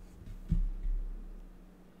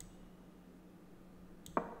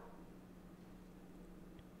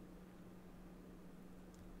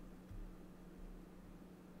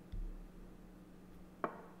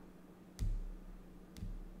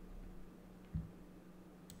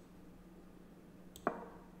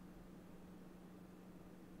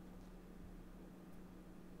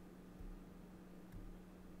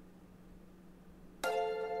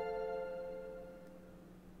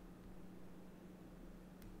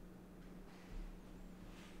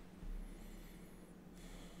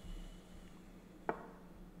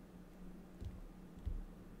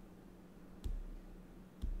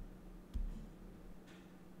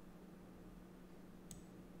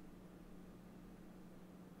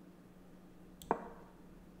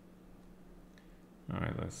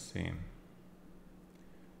 Alright, let's see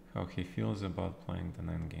how he feels about playing the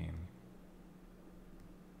endgame.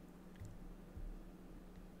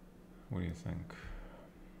 What do you think?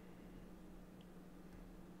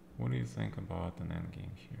 What do you think about an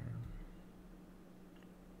endgame here?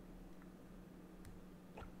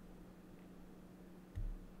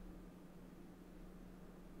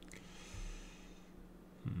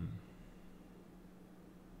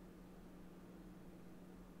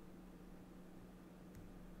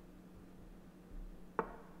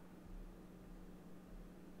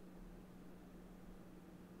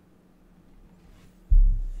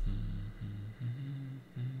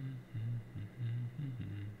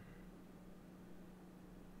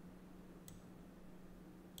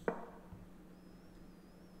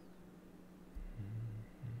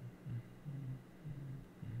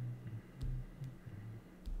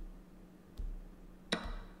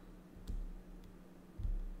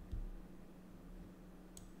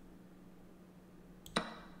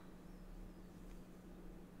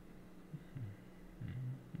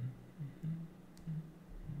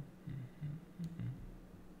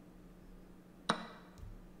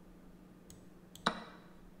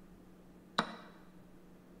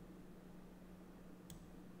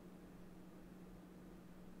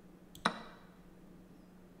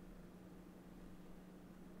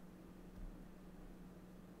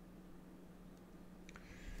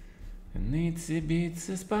 An itsy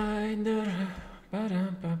bitsy spider,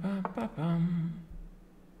 ba-dum-ba-ba-ba-bum.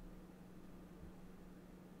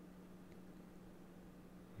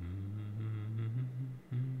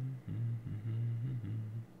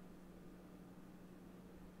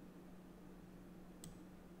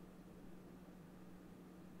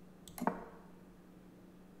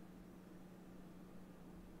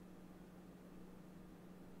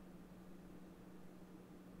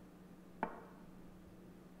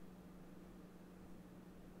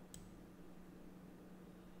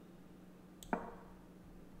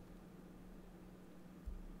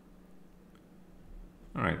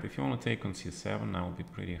 Alright, if you want to take on c7, I'll be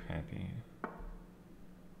pretty happy.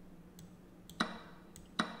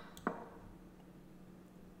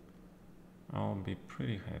 I'll be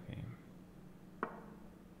pretty happy.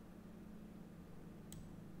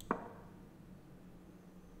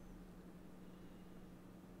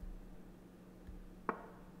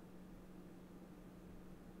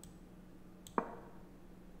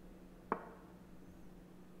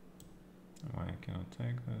 Why I cannot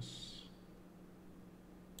take this?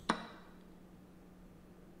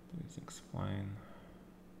 Please explain.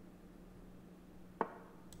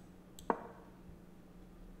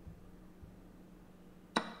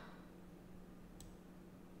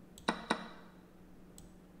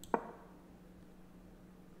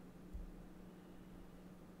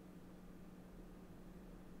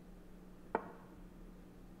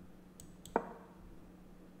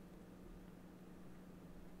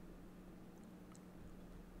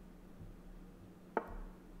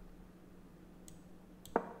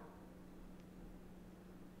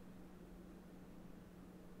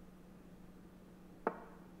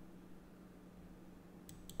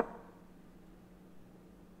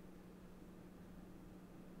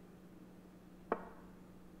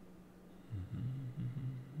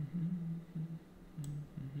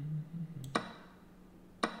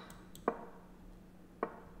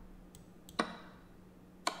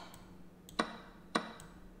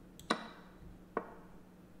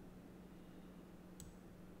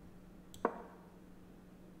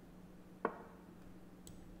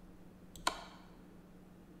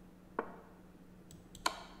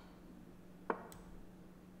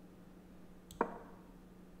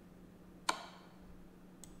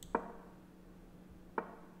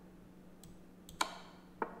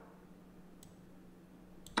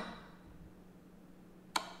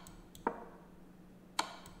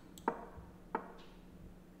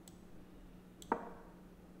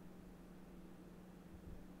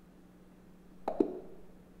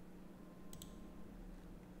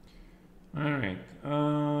 All right.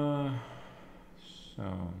 So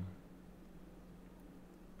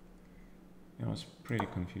it was pretty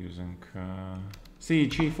confusing. See,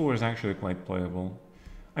 G4 is actually quite playable.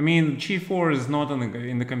 I mean, G4 is not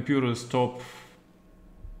in the computer's top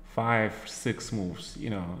 5-6 moves. You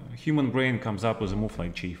know, human brain comes up with a move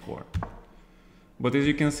like G4. But as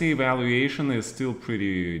you can see, evaluation is still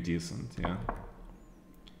pretty decent, yeah.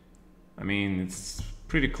 I mean, it's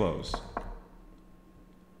pretty close.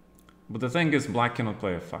 But the thing is, black cannot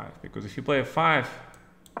play f5, because if you play f5,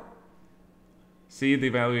 see the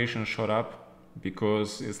evaluation shot up,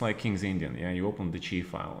 because it's like King's Indian, yeah, you open the G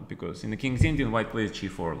file, because in the King's Indian, white plays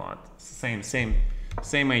G4 a lot.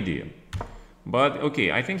 Same idea. But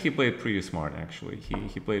okay, I think he played pretty smart actually.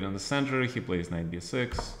 He played on the center, he plays knight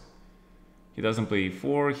b6. He doesn't play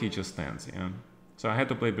e4, he just stands, yeah. So I had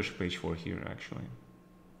to play bishop h4 here actually.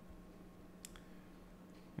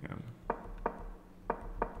 Yeah.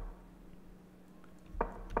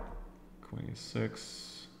 Queen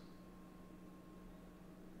e6.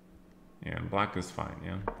 Yeah, black is fine,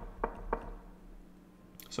 yeah.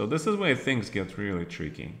 So this is where things get really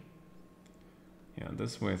tricky. Yeah,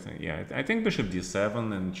 this way, yeah, I think bishop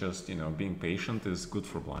d7 and just, you know, being patient is good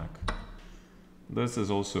for black. This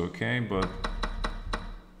is also okay, but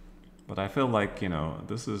I feel like, you know,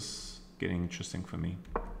 this is getting interesting for me.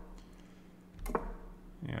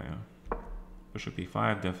 Yeah. Bishop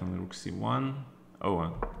e5, definitely rook c1.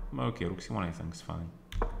 Oh, okay, rook c1 I think is fine.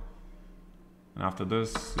 And after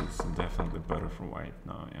this, it's definitely better for white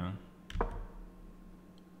now, yeah.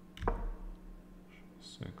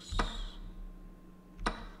 6.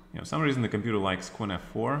 Yeah, for some reason the computer likes queen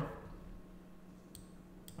f4.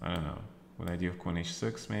 I don't know. With the idea of queen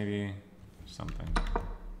h6 maybe, something.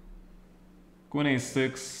 Queen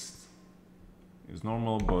a6 is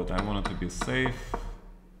normal, but I want it to be safe.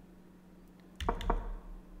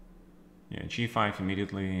 Yeah, g5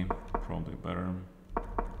 immediately, probably better.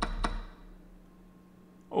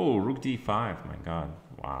 Oh, rook d5, my god,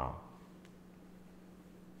 wow.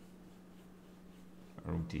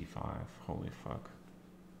 Rook d5, holy fuck.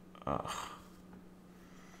 Ugh.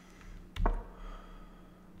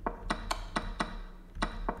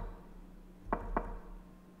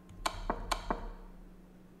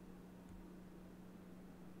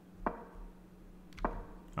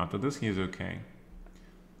 After this, he is okay.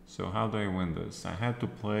 So how do I win this? I had to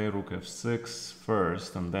play rook f6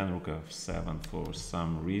 first and then rook f7 for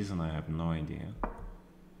some reason. I have no idea.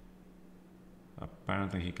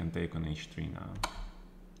 Apparently he can take on h3 now.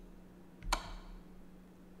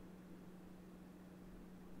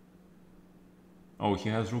 Oh, he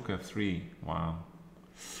has rook f3. Wow.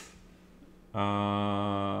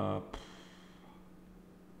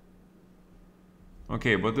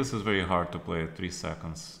 Okay, but this is very hard to play at 3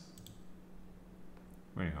 seconds.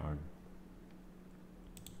 Very hard.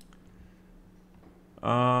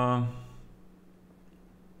 I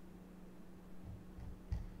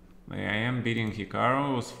am beating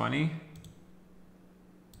Hikaru was funny.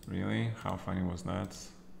 Really? How funny was that?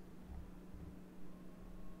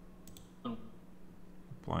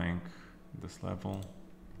 Applying this level.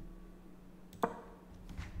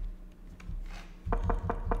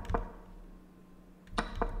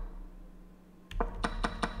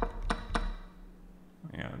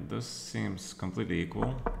 Yeah, this seems completely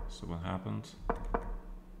equal. So what happened?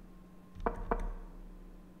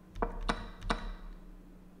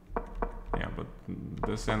 Yeah, but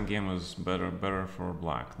this endgame was better for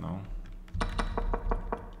black, no?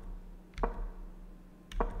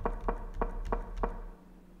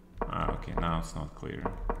 Ah, okay, now it's not clear.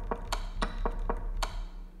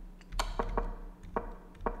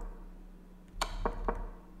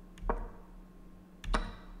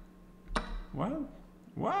 What?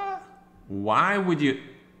 What? Why would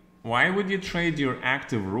you trade your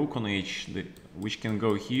active rook on h, which can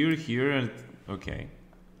go here, here, and okay.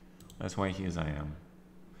 That's why he is I am.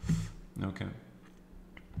 Okay.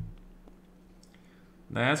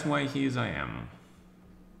 That's why he is I am.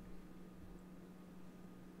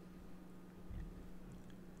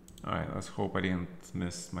 Alright, let's hope I didn't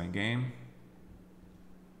miss my game.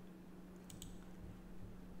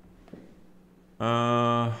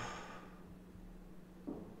 Yeah.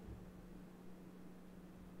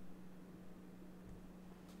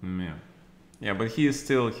 Yeah, but he is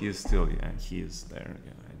still, yeah, he is there,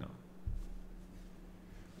 yeah, I know.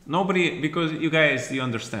 Nobody, because you guys, you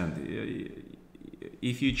understand,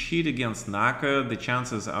 if you cheat against Naka, the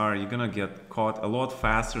chances are you're gonna get caught a lot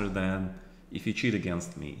faster than if you cheat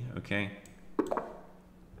against me, okay?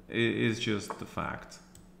 It's just the fact.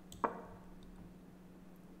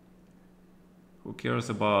 Who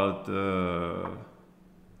cares about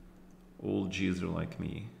old geezer like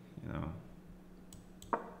me, you know.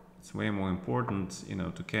 It's way more important, you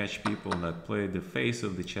know, to catch people that play the face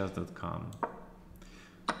of the chess.com.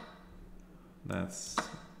 That's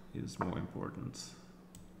is more important.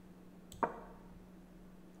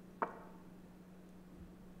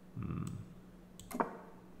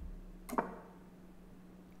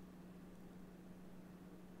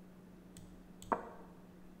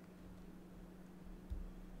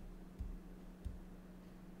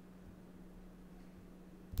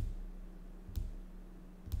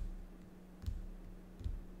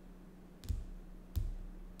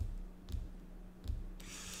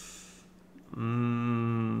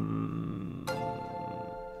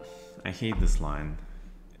 I hate this line.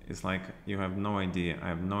 It's like you have no idea. I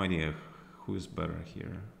have no idea who's better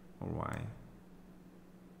here or why.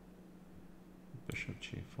 Bishop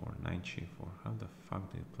g4, knight g4. How the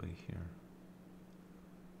fuck do you play here?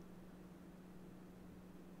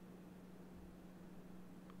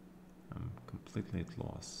 I'm completely at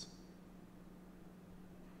loss.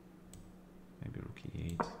 Maybe rook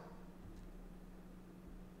e8.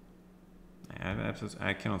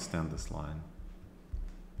 I cannot stand this line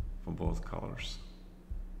for both colors.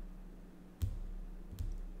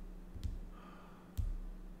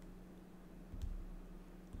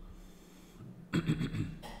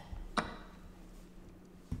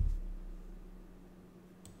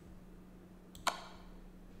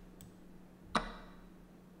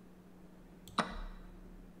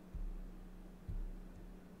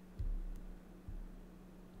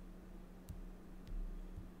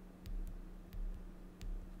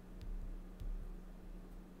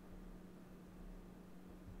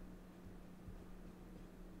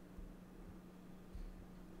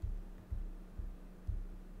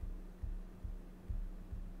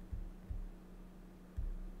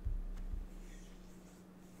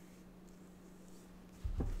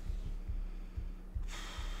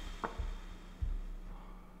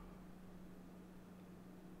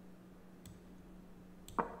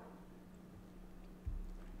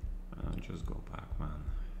 Just go back, man.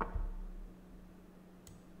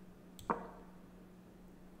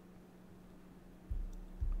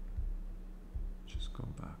 Just go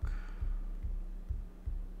back.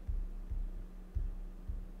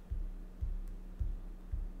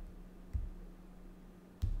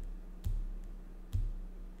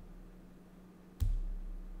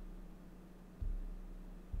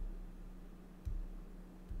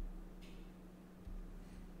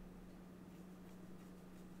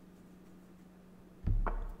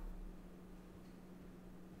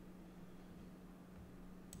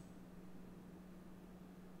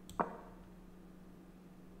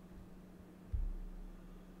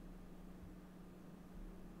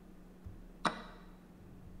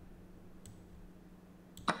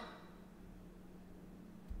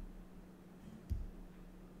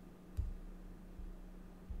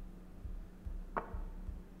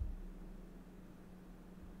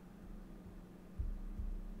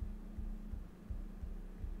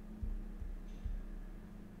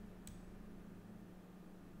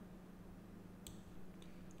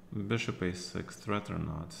 Bishop a6 threat or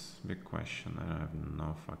not? Big question. I have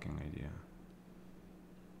no fucking idea.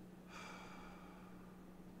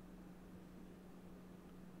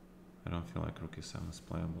 I don't feel like rook e7 is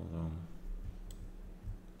playable though.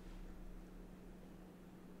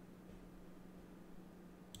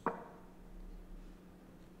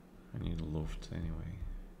 I need a loft anyway.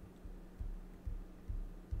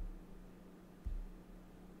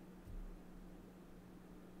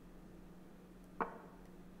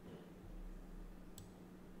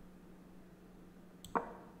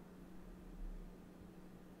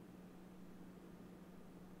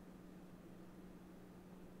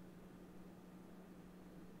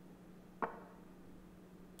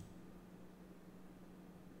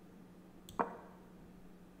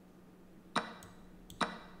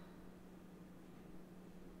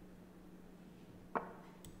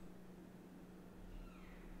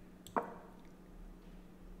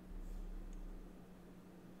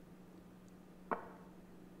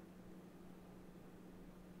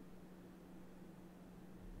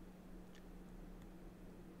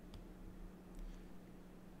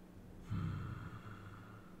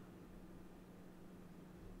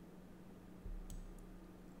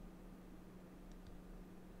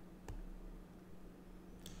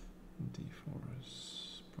 D4 is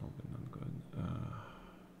probably not good.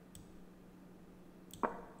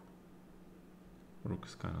 Rook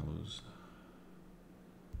is kind of loose.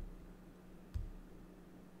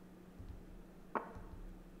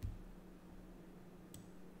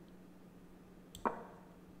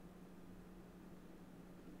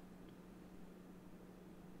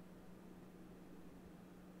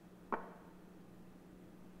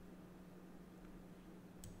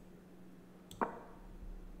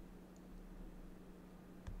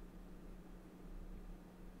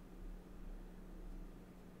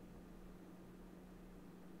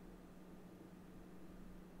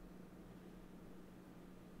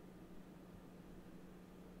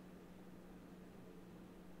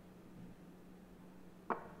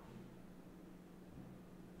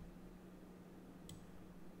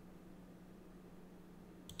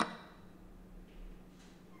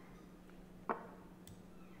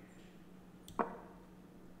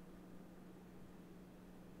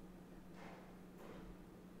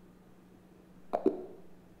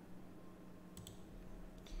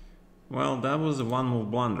 Well, that was a one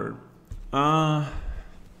move blunder. Kramnik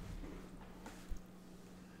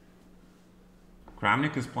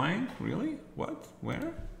is playing? Really? What?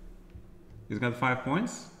 Where? He's got 5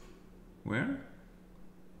 points? Where?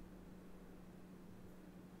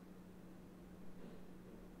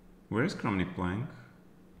 Where is Kramnik playing?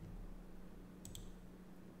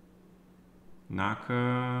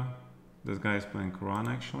 Naka. This guy is playing Quran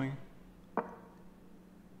actually.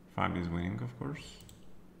 Fabi is winning, of course,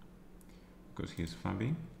 because he's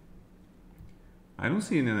Fabi. I don't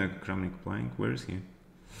see any Kramnik playing. Where is he?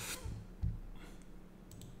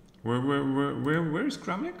 Where is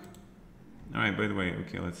Kramnik? All right. By the way,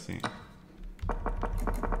 okay. Let's see.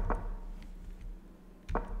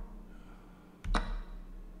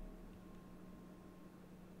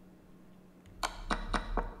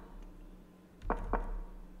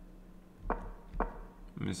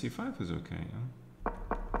 C5 is okay, yeah.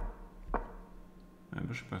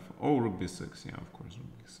 Bishop f. Oh, rook b6, yeah, of course.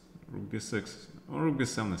 Rook b6. Oh, rook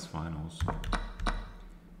b7 is fine also.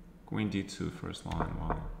 Queen d2, first line.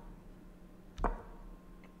 Wow.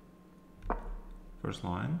 First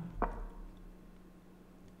line.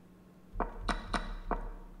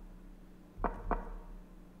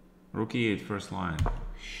 Rook e8, first line.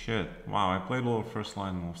 Shit. Wow, I played a lot of first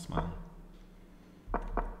line moves, man.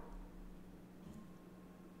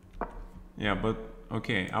 Yeah, but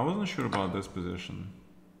okay, I wasn't sure about this position.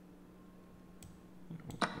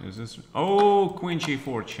 Is this? Oh, Queen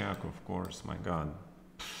G4 check, of course. My God,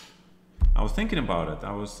 I was thinking about it.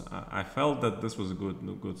 I felt that this was a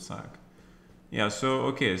good sack. Yeah. So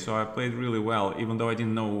okay, so I played really well, even though I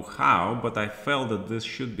didn't know how, but I felt that this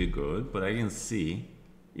should be good, but I didn't see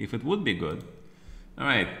if it would be good. All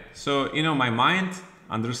right. So you know, my mind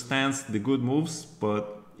understands the good moves,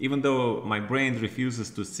 but even though my brain refuses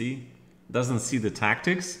to see. Doesn't see the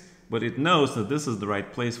tactics, but it knows that this is the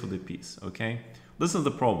right place for the piece, okay? This is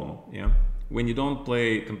the problem, yeah? When you don't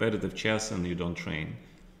play competitive chess and you don't train,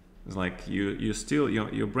 it's like you still,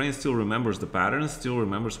 your brain still remembers the patterns, still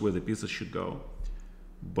remembers where the pieces should go.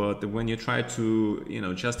 But when you try to, you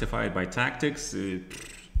know, justify it by tactics,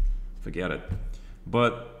 forget it.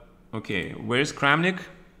 But, okay, where's Kramnik?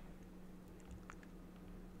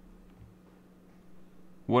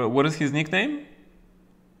 What is his nickname?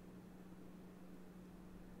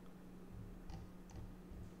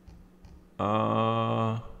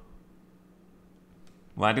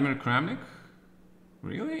 Vladimir Kramnik?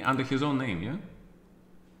 Really? Under his own name, yeah?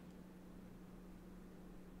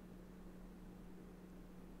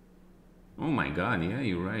 Oh my God, yeah,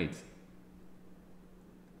 you're right.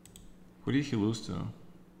 Who did he lose to?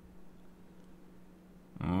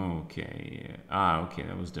 Okay, yeah. Ah, okay,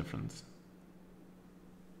 that was different.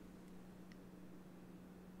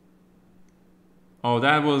 Oh,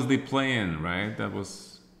 that was the play-in, right? That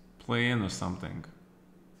was play-in or something.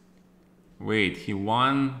 Wait, he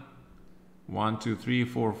won 1, 2, 3,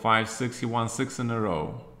 4, 5, 6. He won 6 in a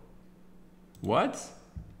row. What?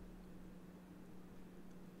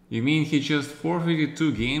 You mean he just forfeited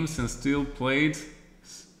 2 games and still played?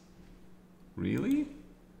 Really?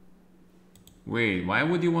 Wait, why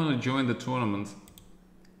would you want to join the tournament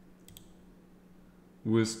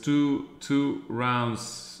with two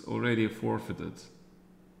rounds already forfeited?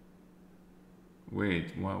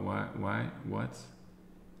 Wait, why, what?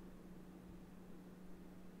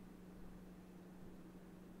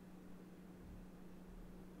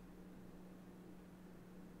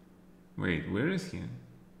 Wait, where is he?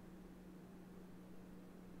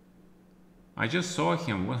 I just saw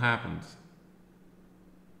him. What happened?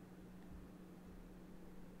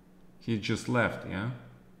 He just left, yeah?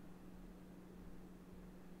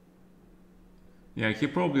 Yeah, he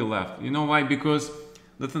probably left. You know why? Because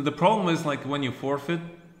the problem is, like, when you forfeit,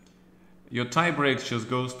 your tie breaks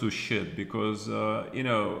just goes to shit. Because, you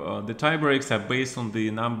know, the tie breaks are based on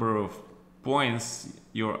the number of points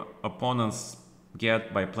your opponents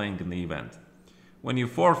get by playing in the event. When you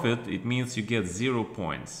forfeit, it means you get 0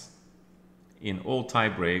 points in all tie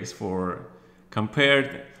breaks for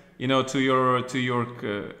compared, you know, to your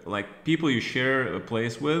like people you share a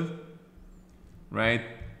place with, right?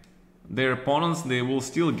 Their opponents, they will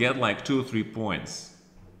still get like 2 or 3 points,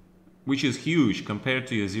 which is huge compared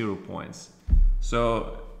to your 0 points.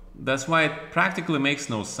 So that's why it practically makes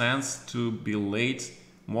no sense to be late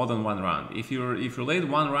more than 1 round. If you're late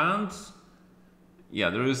 1 round, yeah,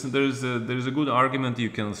 there's a good argument you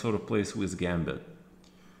can sort of play Swiss Gambit.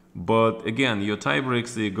 But again, your tie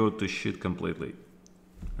breaks, they go to shit completely,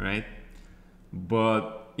 right?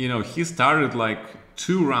 But, you know, he started like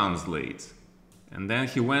 2 rounds late, and then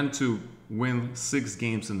he went to win 6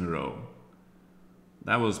 games in a row.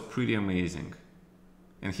 That was pretty amazing.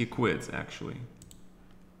 and he quits actually.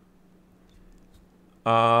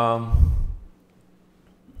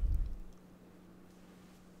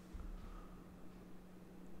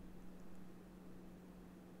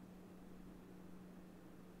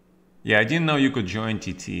 Yeah, I didn't know you could join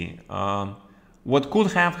TT. What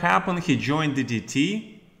could have happened, he joined the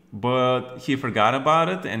TT, but he forgot about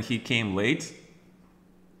it and he came late.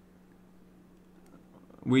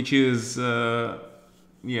 Which is,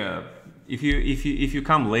 yeah, if you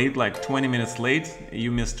come late, like 20 minutes late,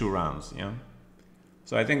 you miss 2 rounds, yeah?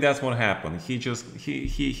 So I think that's what happened. He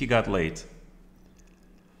got late.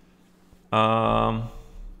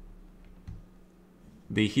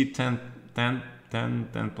 They hit 10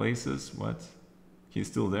 places. What? He's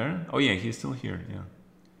still there? Oh yeah, he's still here. Yeah.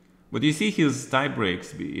 But you see, his tie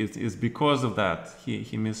breaks is because of that.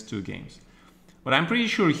 He missed 2 games. But I'm pretty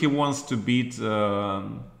sure he wants to beat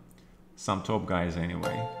some top guys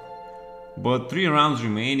anyway. But 3 rounds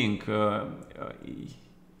remaining.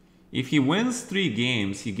 If he wins 3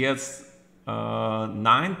 games, he gets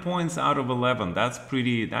 9 points out of 11. That's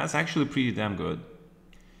actually pretty damn good.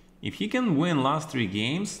 If he can win last 3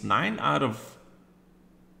 games, 9 out of...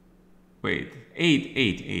 Wait,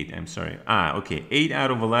 8, I'm sorry. Okay, 8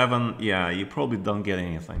 out of 11, yeah, you probably don't get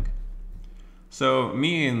anything. So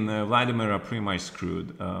me and Vladimir are pretty much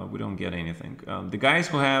screwed. We don't get anything. The guys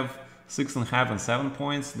who have 6.5 and 7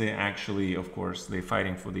 points, they actually, of course, they're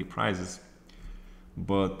fighting for the prizes.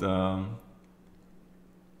 But,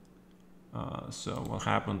 so what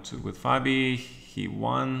happened with Fabi? He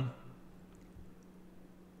won.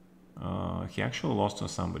 He actually lost to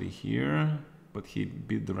somebody here, but he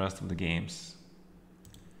beat the rest of the games.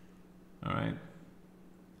 All right.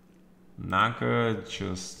 Naka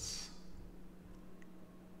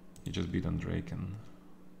he just beat Andraken.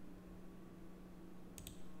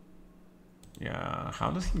 Yeah,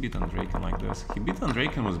 how does he beat Andraken like this? He beat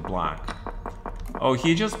Andraken with black. Oh,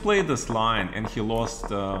 he just played this line and he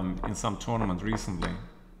lost in some tournament recently.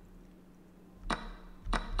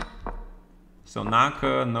 So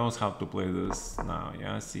Naka knows how to play this now.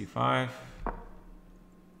 Yeah, c5.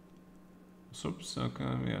 Oops, okay,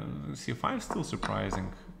 yeah, c5 is still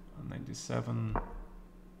surprising. 97.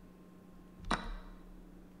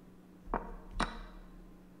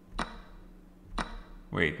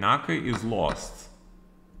 Wait, Naka is lost.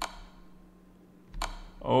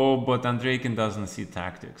 Oh, but Andraken doesn't see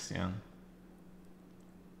tactics, yeah.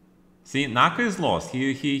 See, Naka is lost.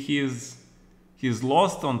 He's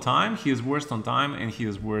lost on time, he is worst on time, and he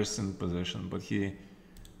is worse in position.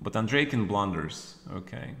 But Andraken blunders.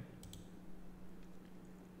 Okay.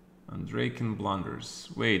 Andraken blunders.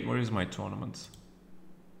 Wait, where is my tournament?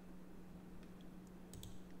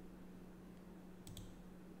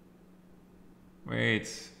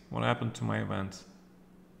 Wait, what happened to my event?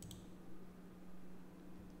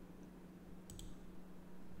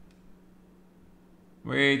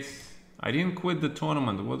 Wait, I didn't quit the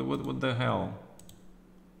tournament. What the hell?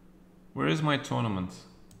 Where is my tournament?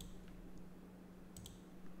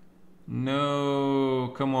 No,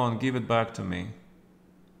 come on, give it back to me.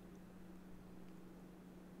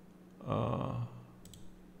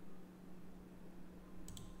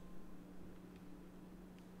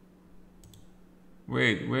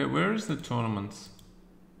 Wait, where is the tournament?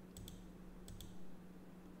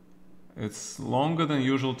 It's longer than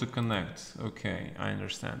usual to connect. Okay, I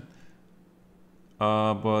understand.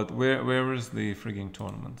 But where is the frigging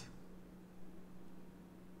tournament?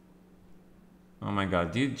 Oh my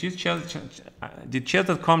god, did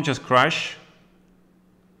chat.com just crash?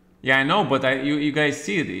 Yeah, I know, but you guys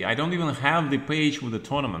see it. I don't even have the page with the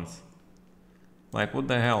tournaments. Like, what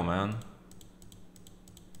the hell, man?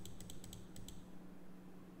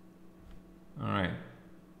 Alright.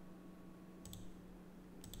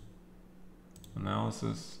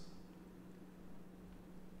 Analysis.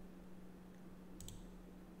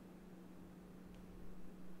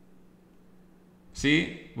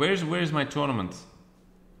 See, where's my tournament?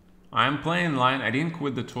 I'm playing line. I didn't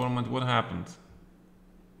quit the tournament. What happened?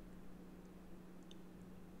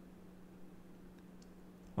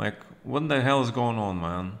 Like, what the hell is going on,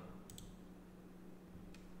 man?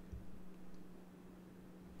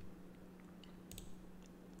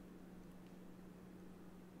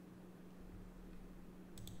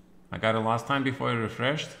 I got it last time before I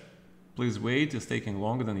refreshed. Please wait. It's taking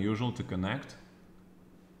longer than usual to connect.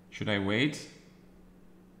 Should I wait?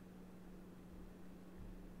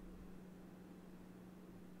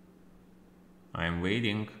 I am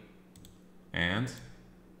waiting. And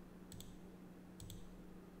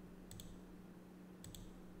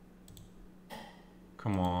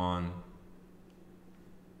come on.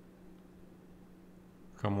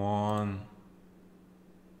 Come on.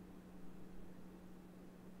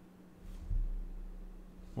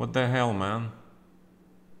 What the hell, man?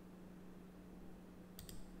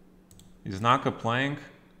 Is Naka playing?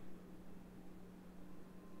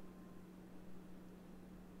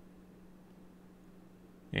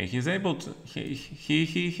 Yeah, he's able to.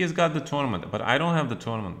 He's got the tournament, but I don't have the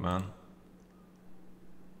tournament, man.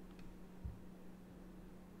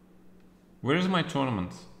 Where's my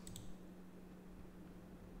tournament?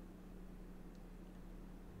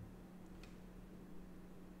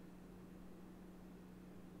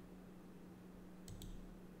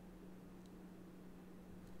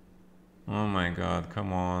 Oh my god,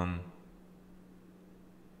 come on.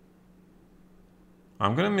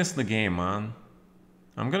 I'm gonna miss the game, man.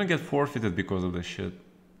 I'm gonna get forfeited because of this shit.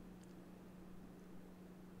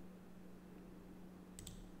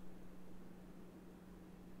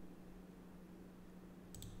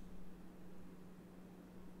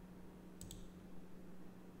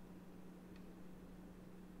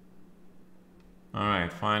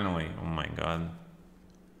 Alright, finally. Oh my god.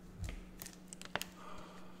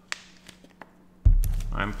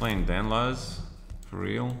 I'm playing Denlaz? For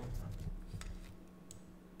real?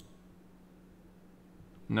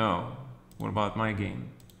 No. What about my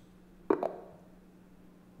game?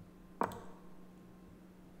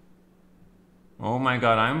 Oh my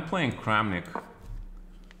god, I'm playing Kramnik.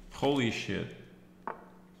 Holy shit.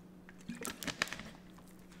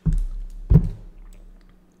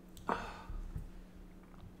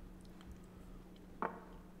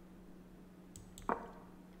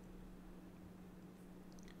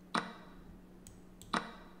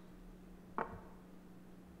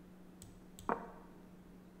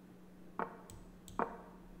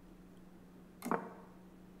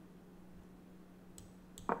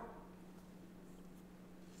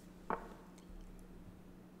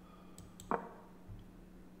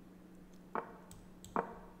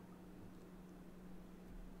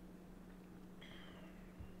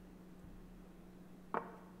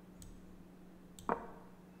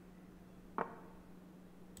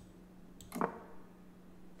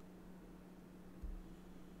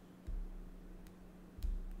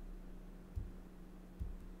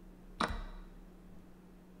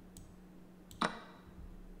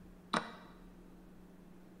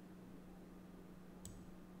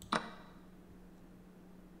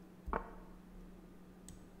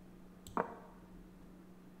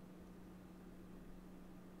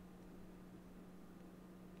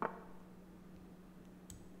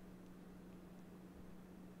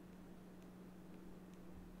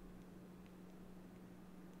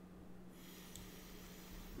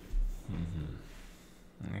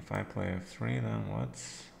 If I play f3, then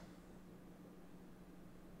what's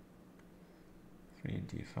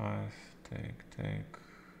 3d5, take.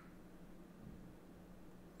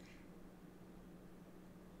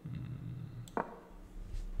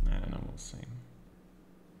 I don't know, we'll see.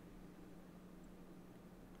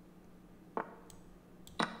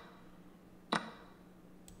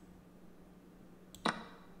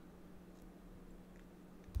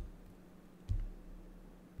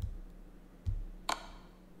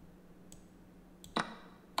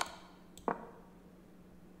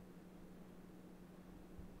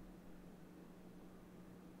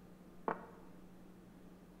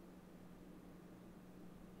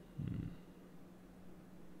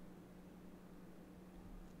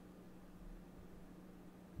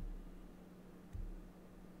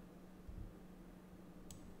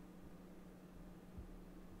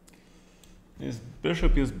 This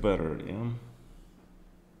bishop is better, yeah?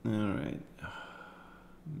 Alright.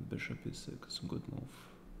 Bishop e6, good move.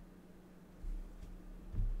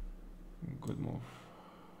 Good move.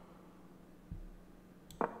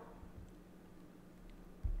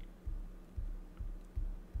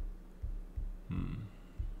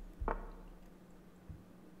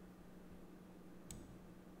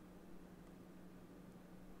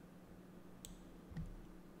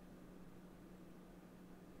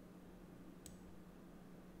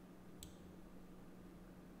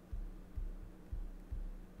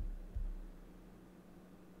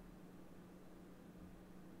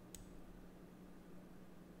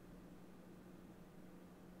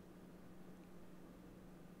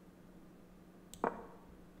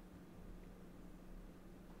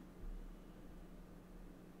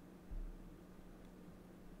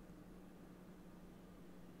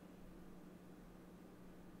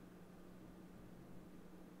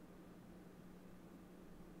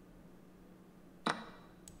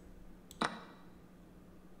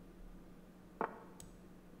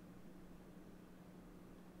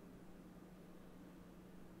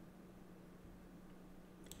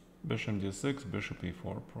 Bishop d6, bishop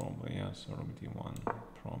e4 probably, yes, or d1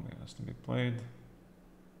 probably has to be played.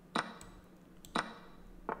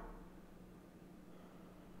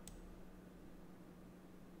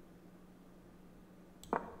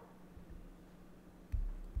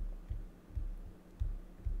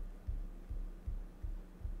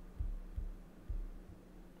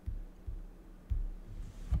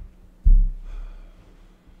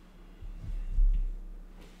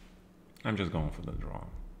 I'm just going for the draw.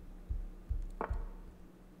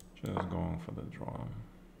 Just going for the draw.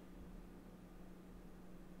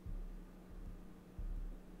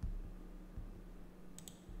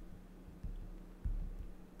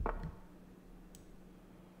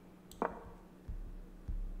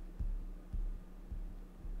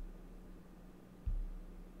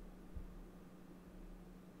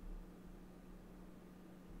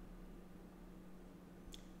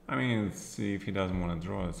 I mean, let's see, if he doesn't want to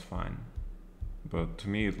draw, it's fine. But to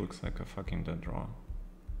me, it looks like a fucking dead draw.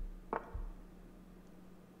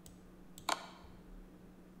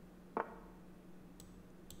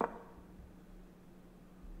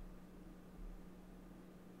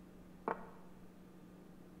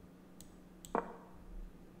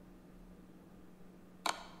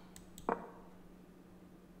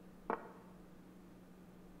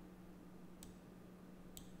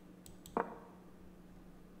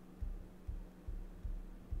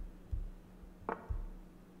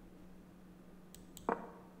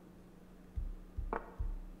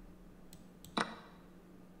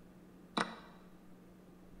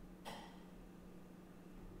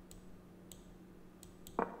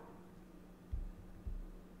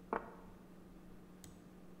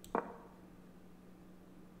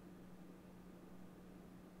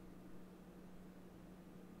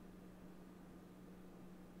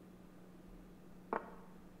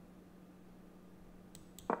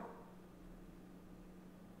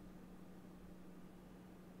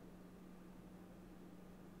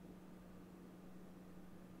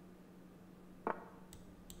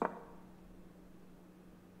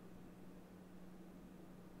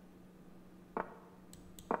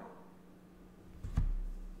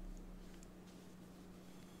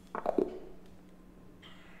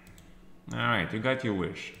 Alright, you got your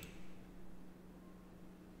wish.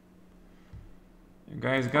 You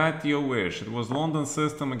guys got your wish. It was London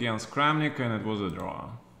system against Kramnik and it was a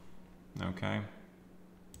draw. Okay.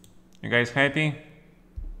 You guys happy?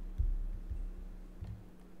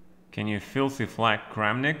 Can you filthy flag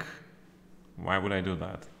Kramnik? Why would I do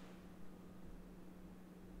that?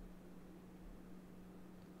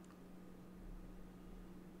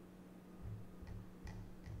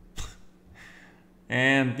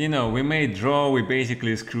 And, you know, we made draw, we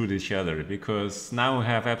basically screwed each other, because now we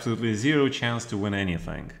have absolutely zero chance to win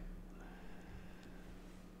anything.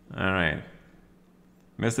 Alright.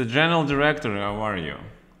 Mr. General Director, how are you?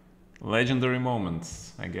 Legendary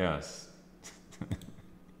moments, I guess.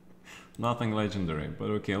 Nothing legendary, but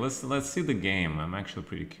okay, let's see the game. I'm actually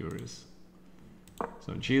pretty curious.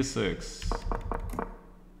 So G6.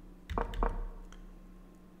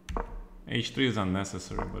 H3 is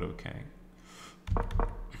unnecessary, but okay.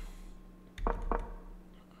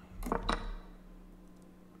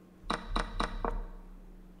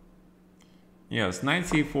 Yes, knight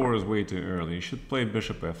c4 is way too early. You should play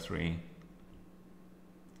bishop f3.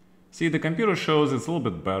 See, the computer shows it's a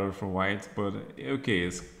little bit better for white, but okay,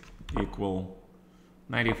 it's equal.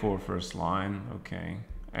 Knight e4 first line, okay.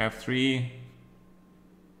 f3.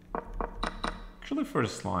 Actually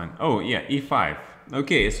first line. Oh yeah, e5.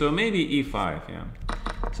 Okay, so maybe e5, yeah.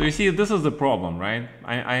 So you see, this is the problem, right?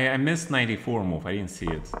 I missed knight e4 move, I didn't see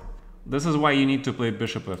it. This is why you need to play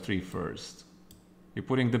bishop f3 first. You're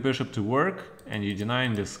putting the bishop to work and you're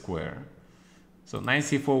denying the square. So knight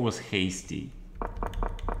c4 was hasty.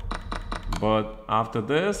 But after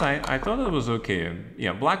this, I thought it was okay.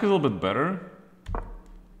 Yeah, black is a little bit better.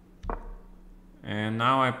 And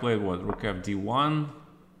now I played what? Rook f d1.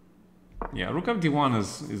 Yeah, rook f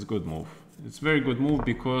d1 is good move. It's very good move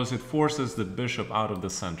because it forces the bishop out of the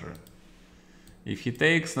center. If he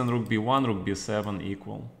takes, then rook b1, rook b7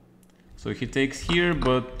 equal. So he takes here,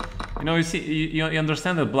 but you know, you see, you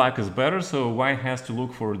understand that black is better, so white has to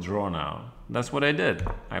look for a draw now. That's what I did.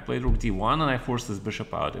 I played rook d1 and I forced this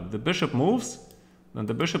bishop out. If the bishop moves, then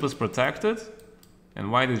the bishop is protected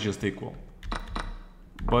and white is just equal.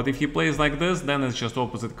 But if he plays like this, then it's just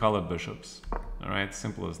opposite colored bishops. Alright,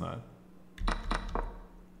 simple as that.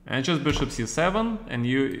 And just bishop c7, and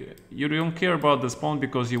you don't care about this pawn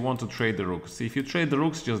because you want to trade the rooks. If you trade the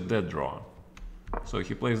rooks, just dead draw. So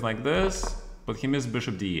he plays like this, but he missed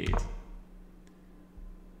bishop d8.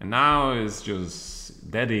 And now it's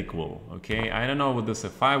just dead equal, okay? I don't know what this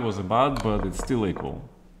f5 was about, but it's still equal.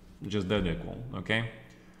 Just dead equal, okay?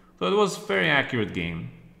 So it was a very accurate game.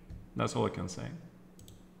 That's all I can say.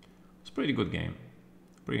 It's a pretty good game.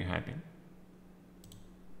 Pretty happy.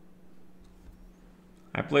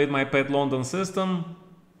 I played my pet London system.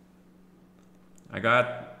 I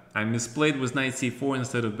misplayed with knight c4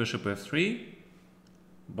 instead of bishop f3.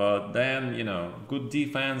 But then, you know, good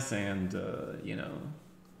defense and, you know,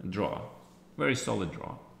 draw. Very solid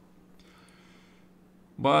draw.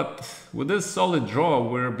 But with this solid draw,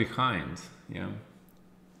 we're behind. Yeah.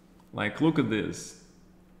 Like, look at this.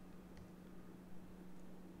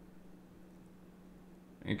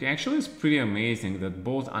 It actually is pretty amazing that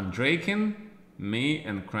both Andreikin, me,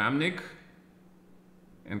 and Kramnik,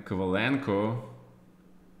 and Kovalenko,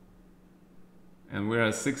 and we're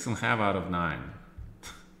at 6.5 out of 9.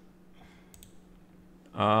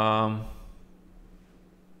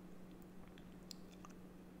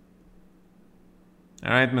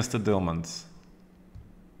 Alright, Mr. Dillmans.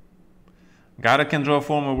 Gata can draw a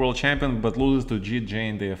former world champion, but loses to GJ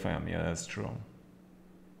in the FM. Yeah, that's true.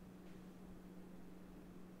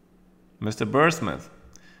 Mr. Bursmith.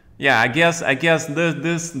 Yeah, I guess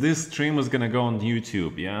this stream is gonna go on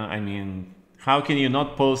YouTube. Yeah, I mean, how can you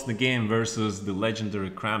not post the game versus the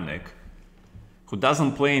legendary Kramnik, who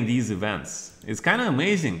doesn't play in these events? It's kind of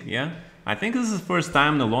amazing. Yeah, I think this is the first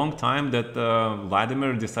time in a long time that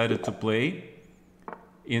Vladimir decided to play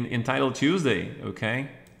in Title Tuesday.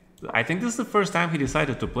 Okay, I think this is the first time he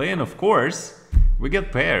decided to play, and of course we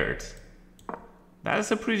get paired. That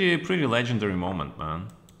is a pretty legendary moment, man.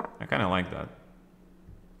 I kind of like that.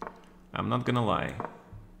 I'm not gonna lie.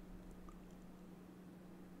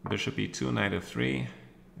 Bishop e2, knight f3.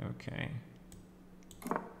 Okay.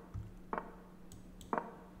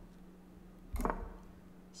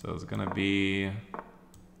 So it's gonna be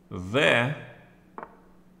the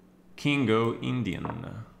Kingo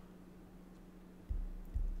Indian.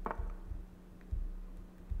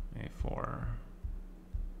 a4.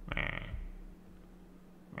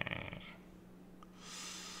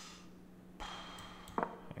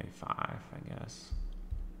 a5, I guess.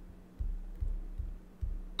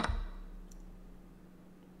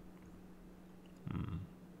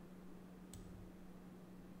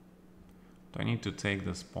 Do I need to take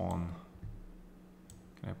the pawn?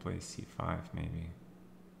 Can I play c5 maybe?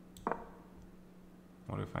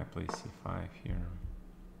 What if I play c5 here?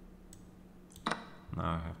 Now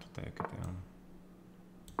I have to take it down.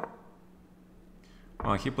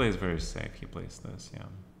 Well, he plays very safe. He plays this, yeah.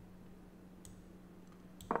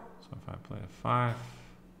 So if I play a5,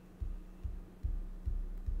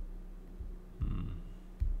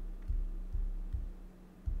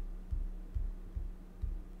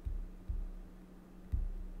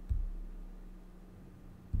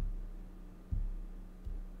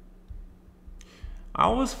 I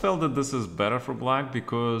always felt that this is better for black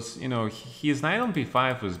because, you know, his knight on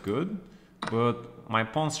b5 is good, but my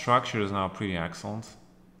pawn structure is now pretty excellent.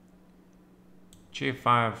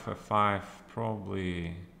 j5, f5,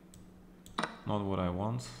 probably not what I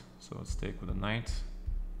want, so let's take with the knight.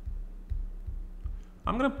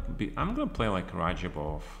 I'm gonna play like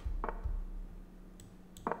Rajabov.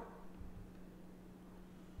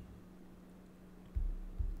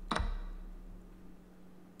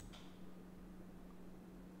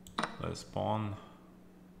 Let's pawn.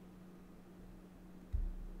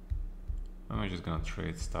 I'm just gonna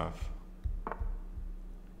trade stuff.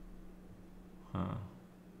 Huh.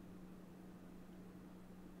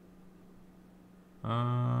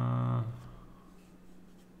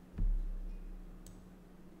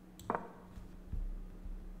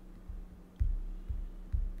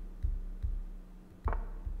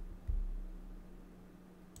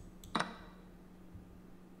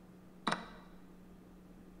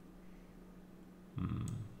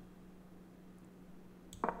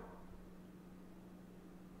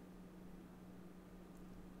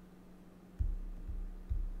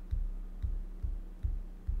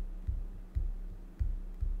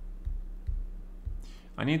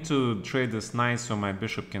 I need to trade this knight so my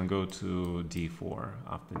bishop can go to d4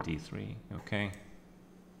 after d3, okay?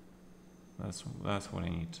 That's what I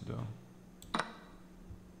need to do.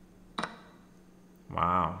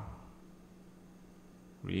 Wow.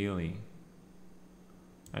 Really?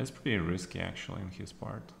 That's pretty risky actually on his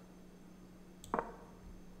part.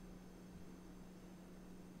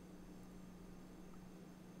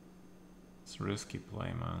 It's a risky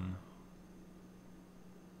play, man.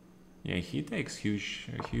 Yeah, he takes a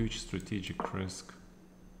huge strategic risk.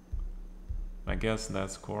 I guess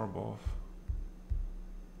that's Korbov.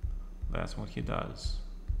 That's what he does.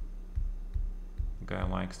 The guy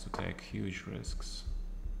likes to take huge risks.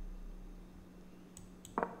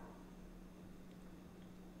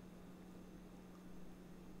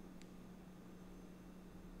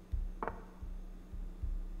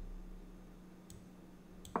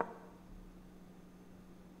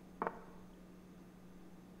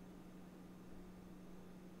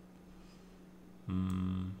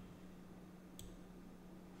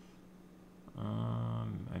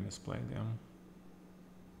 I misplayed them.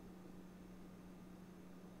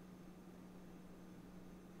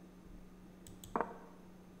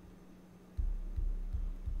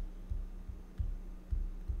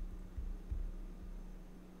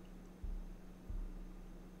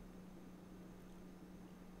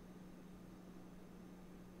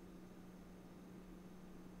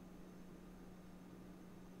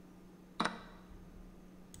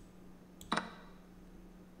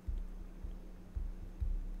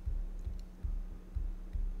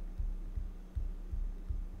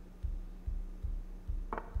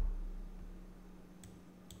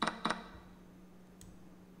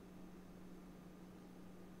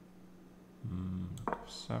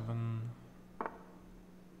 7. If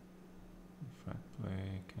I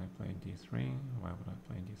play, can I play d3? Why would I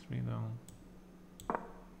play d3 though?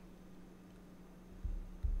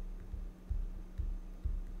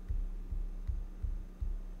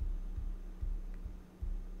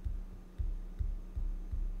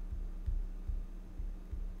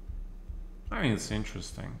 I mean, it's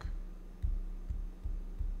interesting.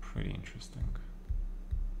 Pretty interesting.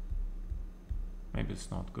 Maybe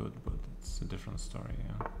it's not good, but it's a different story,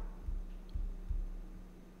 yeah.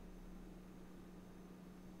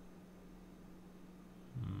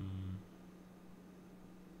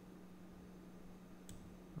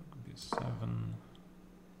 Rook b7.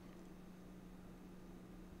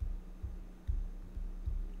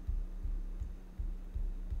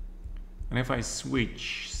 And if I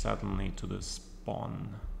switch suddenly to this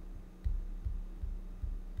pawn,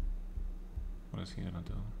 what is he gonna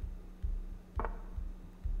do?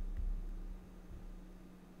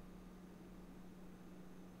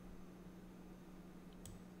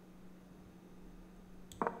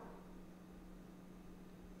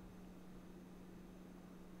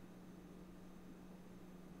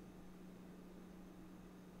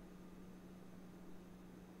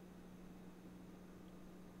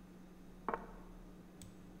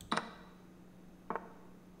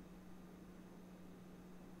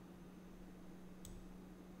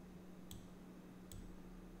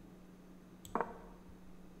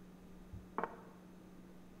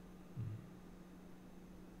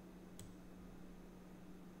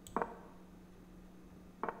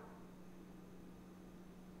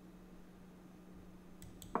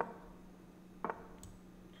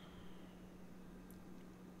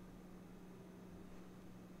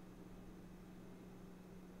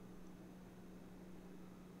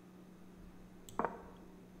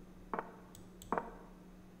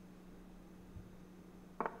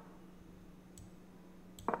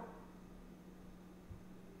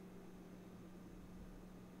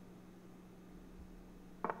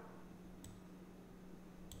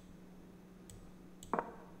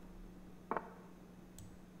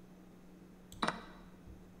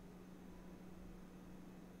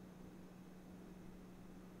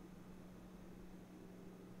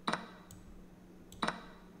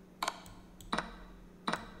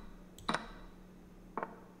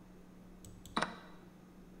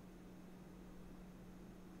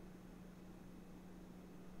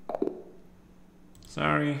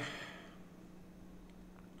 Sorry.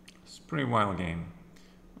 It's a pretty wild game.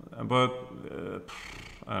 But,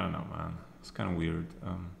 I don't know, man. It's kind of weird.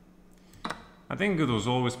 I think it was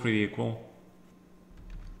always pretty equal.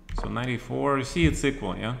 So 94, you see it's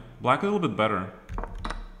equal, yeah? Black a little bit better.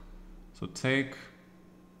 So take...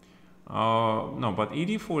 no, but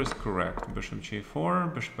ED4 is correct. Bishop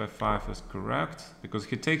G4, Bishop F5 is correct. Because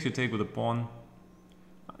he takes, you take with the pawn.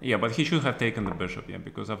 Yeah, but he should have taken the bishop, yeah,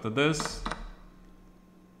 because after this...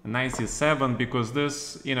 Knight C7, because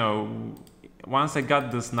this, you know, once I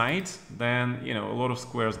got this knight, then, you know, a lot of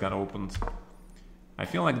squares got opened. I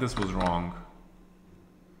feel like this was wrong.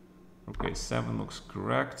 Okay, 7 looks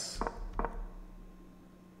correct.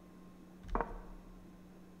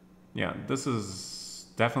 Yeah, this is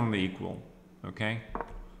definitely equal, okay?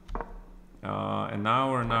 And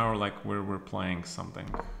now we're like we're playing something.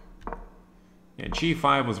 Yeah,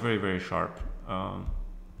 G5 was very, very sharp.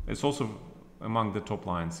 It's also among the top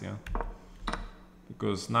lines, yeah.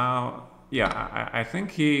 Because now, yeah, I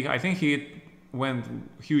think he went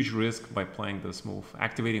huge risk by playing this move,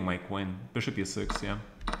 activating my queen, Bishop E6, yeah.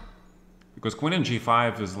 Because queen and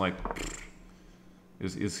G5 is like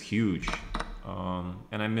is huge,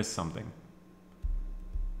 and I missed something.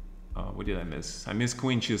 What did I miss? I missed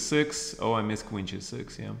queen G6. Oh, I missed queen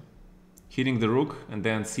G6, yeah. Hitting the rook and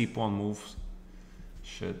then C pawn moves.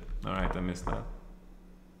 Shit. All right, I missed that.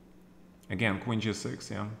 Again, queen G6,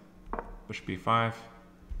 yeah. Bishop E5.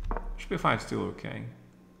 Bishop E5 still okay.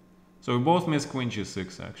 So we both missed queen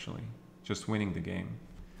G6 actually, just winning the game.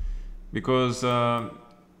 Because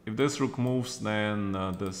if this rook moves, then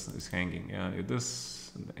this is hanging. Yeah,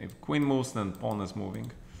 if queen moves, then pawn is moving.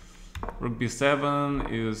 Rook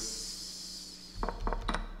B7 is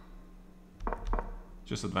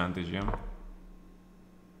just advantage, yeah.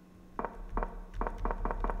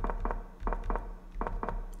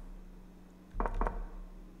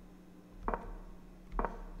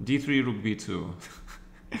 D3, Rook B2.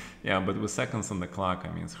 Yeah, but with seconds on the clock,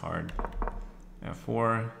 I mean, it's hard.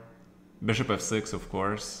 F4. Bishop F6, of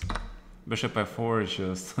course. Bishop F4 is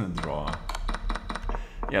just a draw.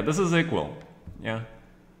 Yeah, this is equal. Yeah.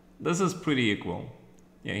 This is pretty equal.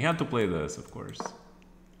 Yeah, he had to play this, of course.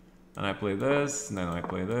 And I play this, and then I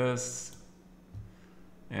play this.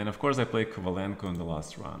 And of course I play Kovalenko in the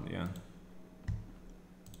last round, yeah.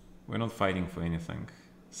 We're not fighting for anything.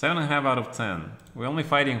 7.5 out of 10. We're only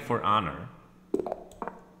fighting for honor.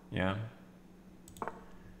 Yeah.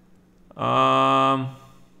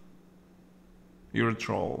 You're a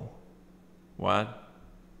troll. What?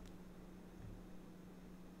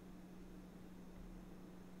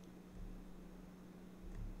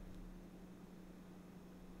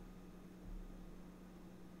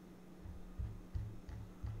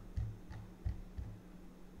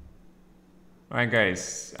 Alright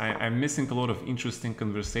guys, I'm missing a lot of interesting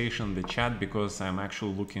conversation in the chat because I'm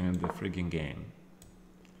actually looking at the frigging game.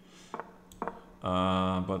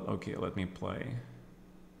 But okay, let me play.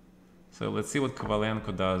 So let's see what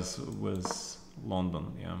Kovalenko does with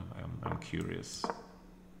London. Yeah, I'm curious.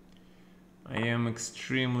 I am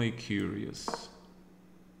extremely curious.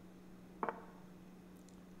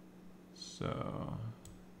 So...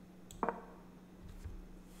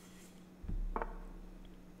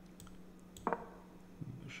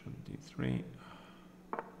 Bishop d3.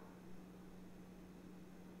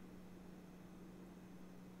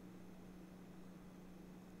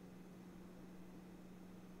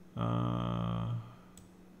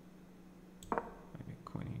 Maybe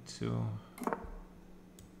queen e2.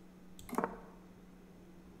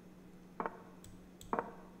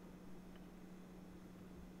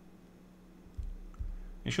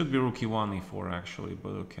 It should be rook e1, e4 actually, but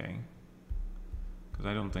okay. Because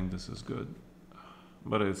I don't think this is good.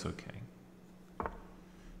 But it's okay.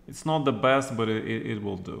 It's not the best, but it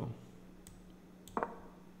will do.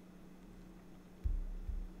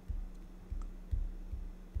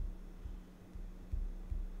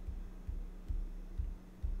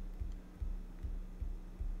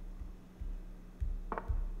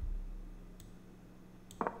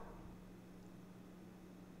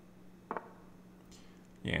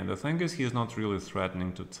 Yeah, and the thing is, he's not really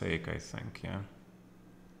threatening to take, I think, yeah.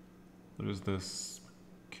 There is this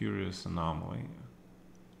curious anomaly.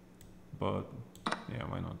 But, yeah,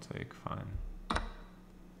 why not take? Fine.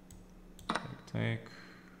 Take.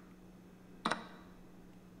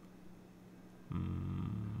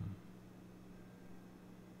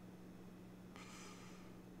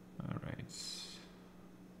 Alright.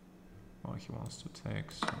 Well, he wants to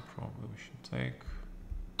take, so probably we should take.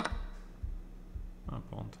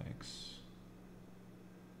 Pawn takes.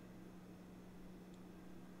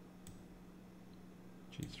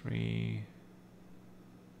 G3.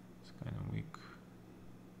 It's kind of weak.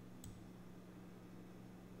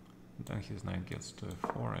 And then his knight gets to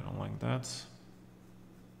f4. I don't like that.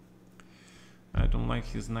 I don't like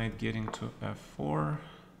his knight getting to f4.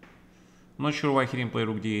 I'm not sure why he didn't play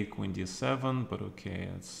rook d8, queen d7, but okay,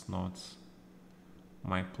 it's not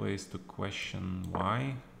my place to question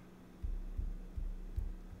why.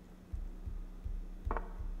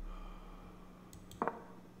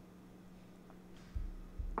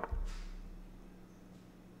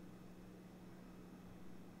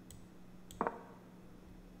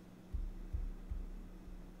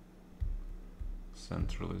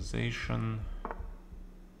 Centralization.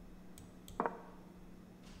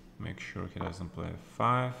 Make sure he doesn't play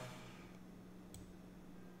f5.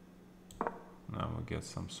 Now we get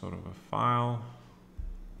some sort of a file.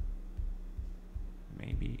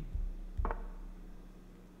 Maybe.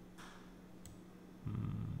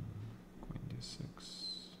 Queen d6.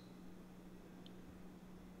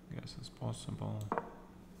 Guess it's possible.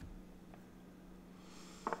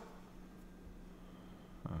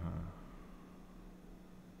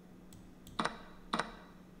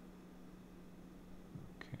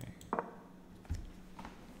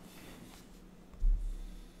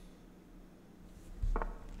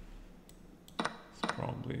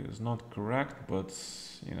 Is not correct, but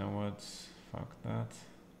you know what, fuck that.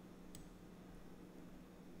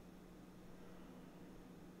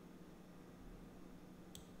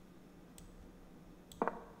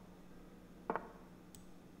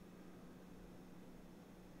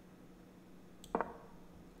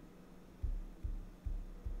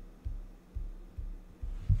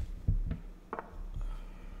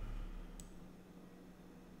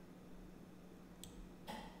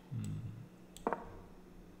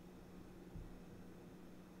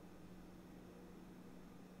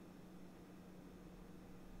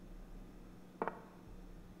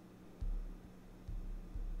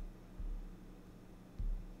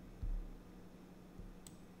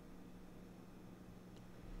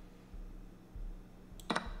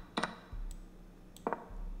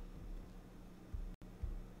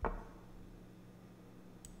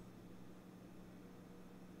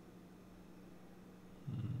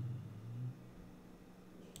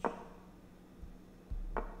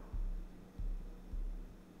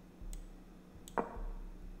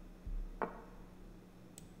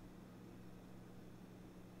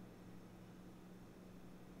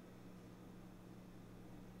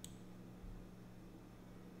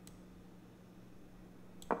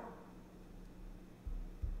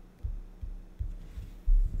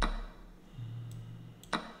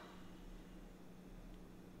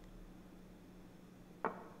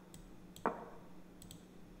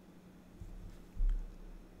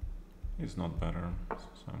 is not better,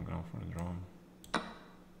 so I'm going for a draw.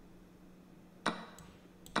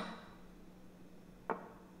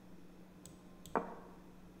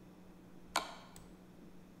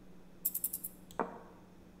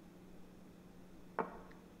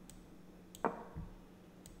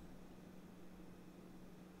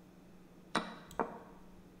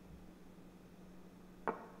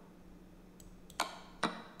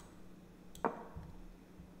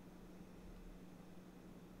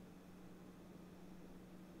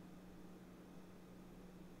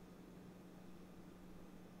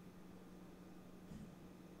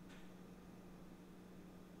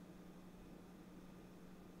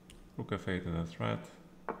 Rook f8 is a threat,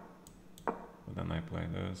 but then I play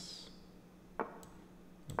this.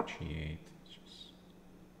 Rook g8.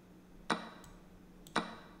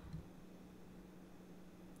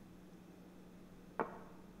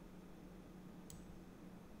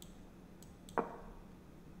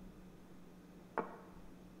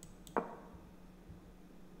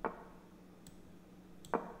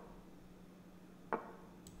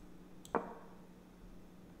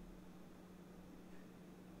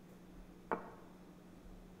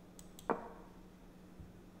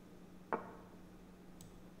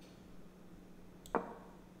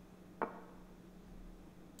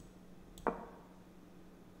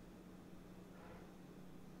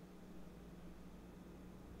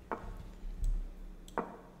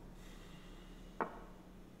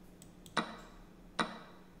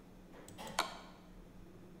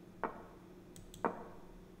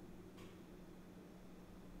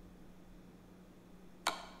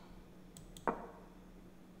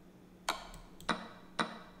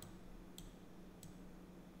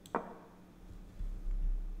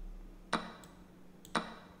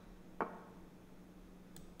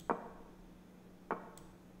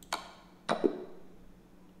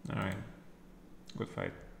 Good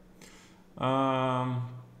fight.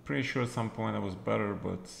 Pretty sure at some point I was better,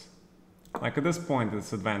 but like at this point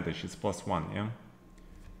it's advantage, it's +1, yeah.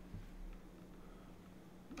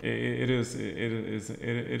 It is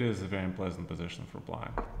a very unpleasant position for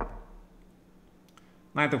black.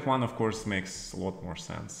 Knight f1 of course makes a lot more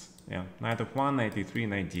sense. Yeah, knight f1, knight e3,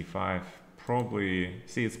 knight d5. Probably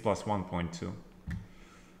see it's +1.2.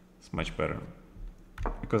 It's much better.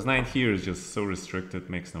 Because knight here is just so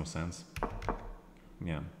restricted, makes no sense.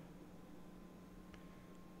 Yeah.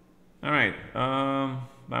 All right,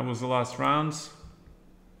 that was the last round.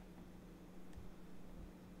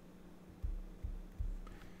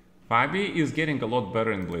 Fabi is getting a lot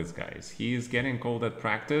better in blitz, guys. He is getting called at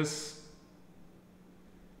practice.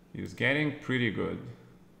 He's getting pretty good.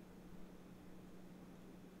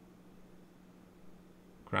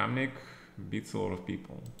 Kramnik beats a lot of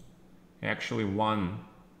people. He actually won.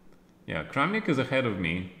 Yeah, Kramnik is ahead of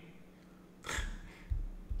me.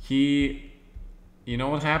 You know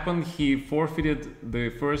what happened? He forfeited the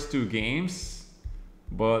first 2 games,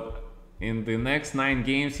 but in the next 9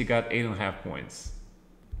 games he got 8.5 points.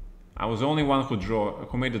 I was the only one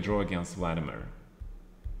who made a draw against Vladimir.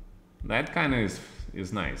 That kind of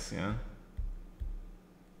is nice, yeah.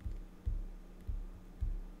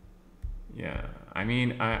 Yeah, I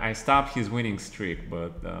mean I stopped his winning streak,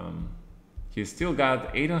 but he still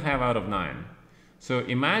got 8.5 out of 9. So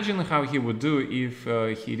imagine how he would do if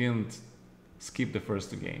he didn't skip the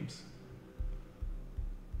first 2 games.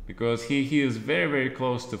 Because he is very, very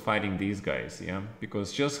close to fighting these guys, yeah?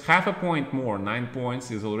 Because just half a point more, 9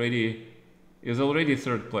 points, is already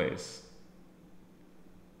 3rd place.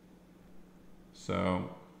 So,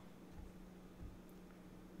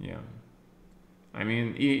 yeah. I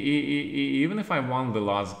mean, even if I won the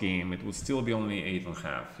last game, it would still be only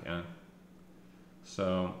 8.5, yeah?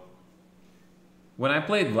 So, when I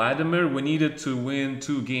played Vladimir, we needed to win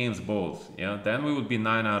 2 games both, yeah? Then we would be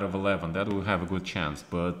 9 out of 11. That would have a good chance,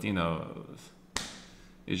 but, you know,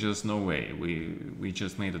 it's just no way. We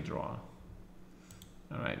just made a draw.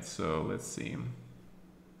 All right, so let's see.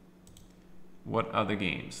 What are the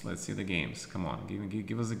games? Let's see the games. Come on,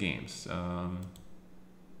 give us the games.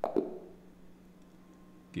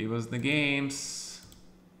 Give us the games.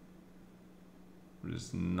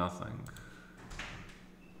 There's nothing.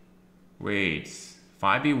 Wait,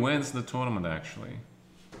 Fabi wins the tournament actually.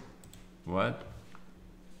 What?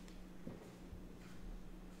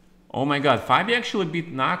 Oh my god, Fabi actually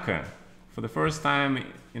beat Naka for the first time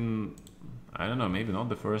in, I don't know, maybe not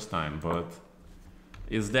the first time, but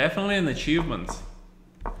it's definitely an achievement.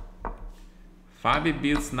 Fabi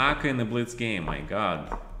beats Naka in a blitz game, my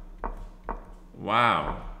god.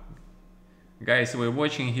 Wow. Guys, we're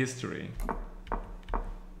watching history.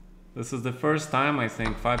 This is the first time I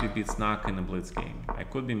think Fabi beats Naka in a blitz game. I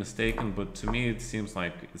could be mistaken, but to me it seems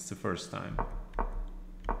like it's the first time.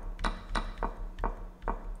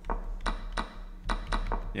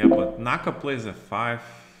 Yeah, but Naka plays f5.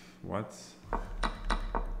 What?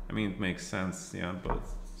 I mean, it makes sense, yeah, but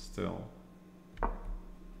still.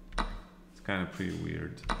 It's kind of pretty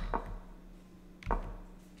weird.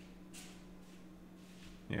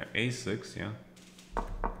 Yeah, a6, yeah.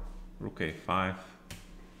 Rook a5.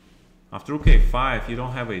 After rook a5, you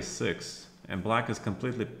don't have a6, and black is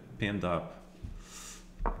completely pinned up.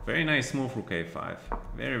 Very nice move, rook a5.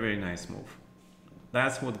 Very, very nice move.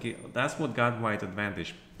 That's what got white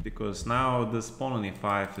advantage, because now this pawn on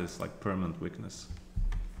e5 is like permanent weakness.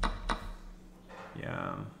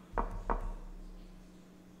 Yeah.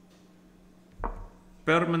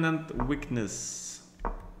 Permanent weakness.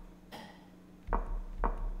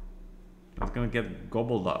 It's gonna get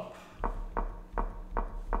gobbled up.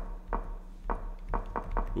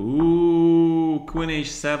 Ooh, queen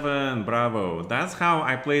h7, bravo. That's how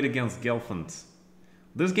I played against Gelfand.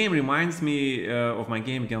 This game reminds me of my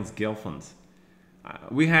game against Gelfand.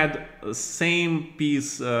 We had same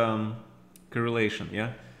piece correlation,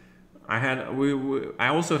 yeah. I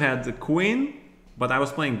also had the queen, but I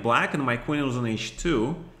was playing black and my queen was on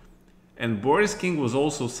h2, and Boris King was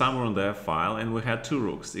also somewhere on the f file, and we had two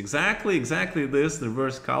rooks. Exactly this, the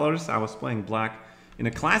reverse colors. I was playing black in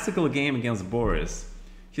a classical game against Boris.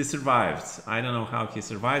 He survived. I don't know how he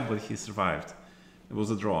survived, but he survived. It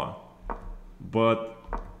was a draw. But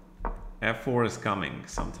f4 is coming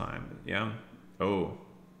sometime, yeah? Oh.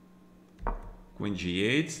 Queen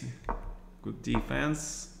g8. Good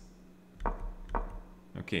defense.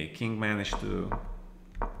 Okay, king managed to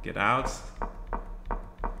get out.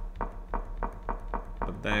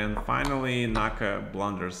 But then finally Naka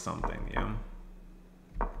blunders something, yeah?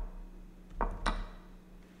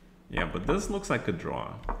 Yeah, but this looks like a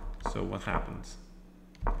draw. So what happens?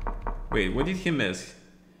 Wait, what did he miss?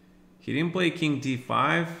 He didn't play king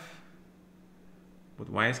d5. But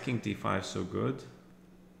why is king d5 so good?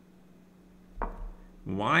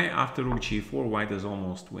 Why after rook g4 white is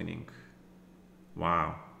almost winning?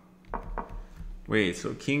 Wow. Wait,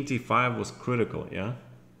 so king d5 was critical, yeah?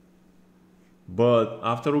 But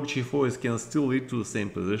after rook g4 it can still lead to the same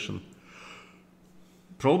position.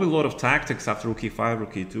 Probably a lot of tactics after rook e5,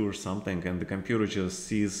 rook e2 or something, and the computer just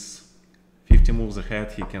sees 50 moves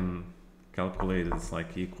ahead, he can calculate it's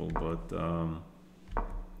like equal, but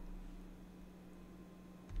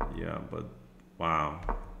yeah, but wow.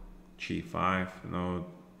 g5, no,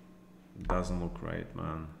 it doesn't look right,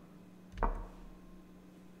 man.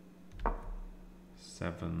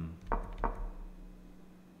 7.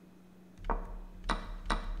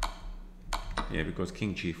 Yeah, because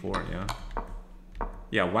king g4, yeah.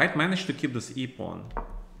 Yeah, white managed to keep this e-pawn.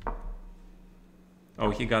 Oh,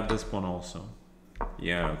 he got this pawn also.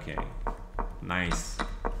 Yeah, okay. Nice.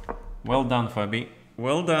 Well done, Fabi.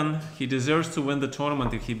 Well done. He deserves to win the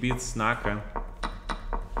tournament if he beats Naka.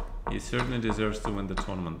 He certainly deserves to win the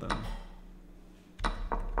tournament then.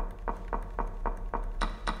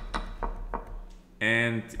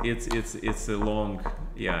 And it's a long,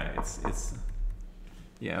 yeah, it's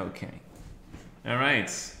yeah, okay. All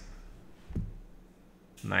right.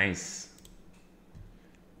 Nice.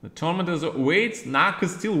 The tournament is... Wait, Naka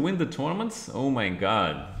still win the tournaments? Oh my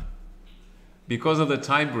god. Because of the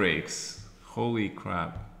tie breaks. Holy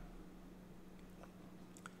crap.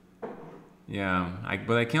 Yeah,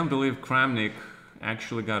 but I can't believe Kramnik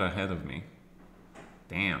actually got ahead of me.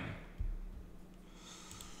 Damn.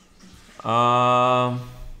 Alright,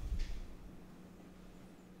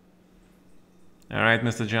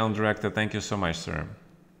 Mr. General Director, thank you so much, sir.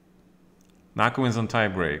 Naka wins on tie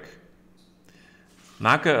break.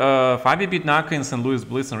 Fabi beat Naka in St. Louis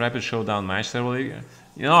Blitz and Rapid Showdown match several years.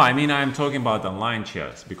 You know, I mean, I'm talking about online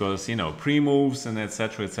chess because, you know, pre-moves and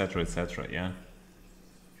etc, etc, etc, yeah.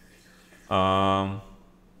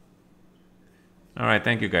 Alright,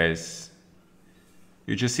 thank you guys.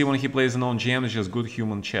 You just see when he plays an own GM, it's just good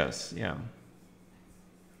human chess, yeah.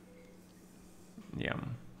 Yeah.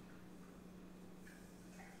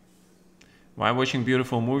 Why watching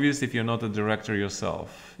beautiful movies if you're not a director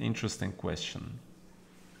yourself? Interesting question.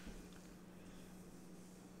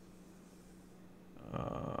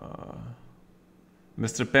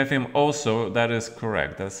 Mr. Pefim, also, that is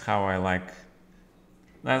correct. That's how I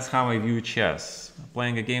view chess.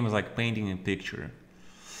 Playing a game is like painting a picture.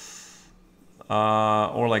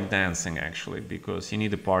 Or like dancing, actually, because you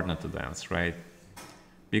need a partner to dance, right?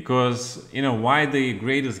 Because, you know, why the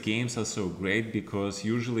greatest games are so great? Because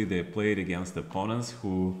usually they're played against opponents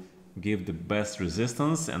who give the best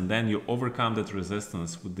resistance, and then you overcome that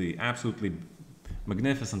resistance with the absolutely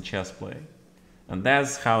magnificent chess play. And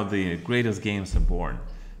that's how the greatest games are born.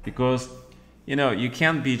 Because, you know, you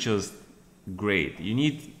can't be just great. You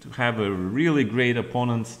need to have a really great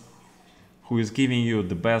opponent who is giving you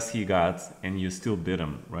the best he got, and you still beat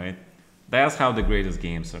him, right? That's how the greatest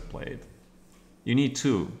games are played. You need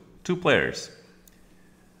two players.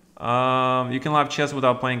 You can love chess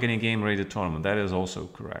without playing any game-rated tournament. That is also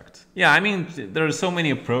correct. Yeah, I mean, there are so many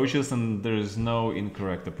approaches, and there is no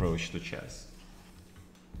incorrect approach to chess.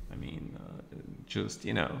 I mean, just,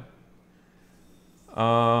 you know.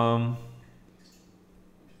 All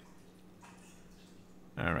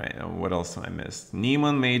right, what else I missed?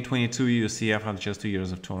 Neiman made 22 UCF after just 2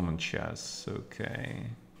 years of tournament chess. Okay.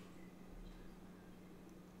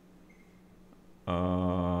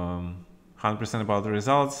 100% about the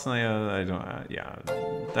results. I don't. Yeah,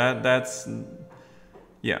 that's.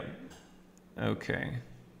 Yeah. Okay.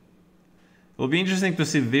 It'll be interesting to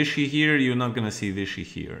see Vichy here. You're not gonna see Vichy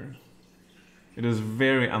here. It is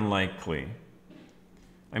very unlikely.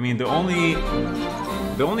 I mean, the only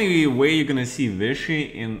way you're gonna see Vichy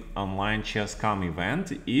in online chess.com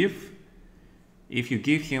event if you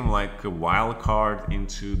give him like a wild card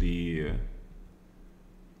into the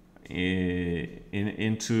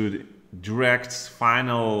into direct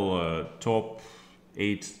final top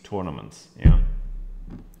 8 tournaments, yeah,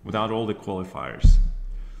 without all the qualifiers.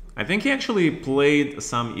 I think he actually played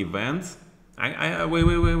some event.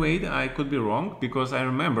 Wait, I could be wrong, because I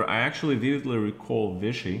remember, I actually vividly recall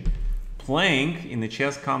Vichy playing in the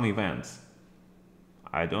chess.com event.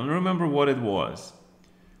 I don't remember what it was,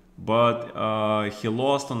 but he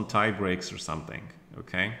lost on tie breaks or something,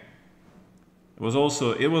 okay? It was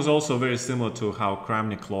also very similar to how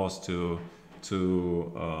Kramnik lost to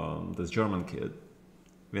this German kid,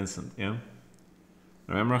 Vincent, yeah?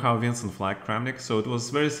 Remember how Vincent flagged Kramnik? So it was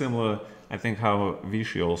very similar, I think, how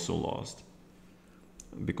Vichy also lost.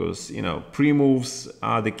 Because, you know, pre-moves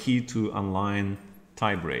are the key to online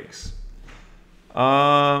tie breaks.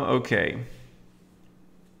 Okay.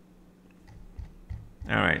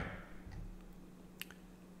 All right.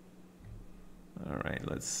 All right,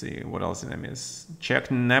 let's see. What else did I miss?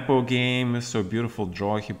 Czech Nepo game. So beautiful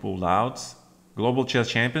draw he pulled out. Global Chess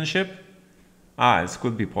Championship? Ah, it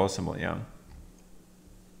could be possible, yeah.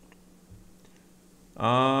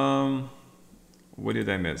 What did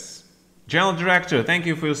I miss? General Director, thank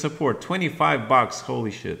you for your support. 25 bucks.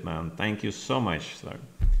 Holy shit, man. Thank you so much, sir.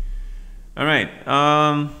 All right.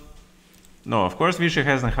 No, of course, Vichy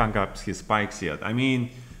hasn't hung up his spikes yet. I mean,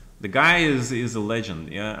 the guy is a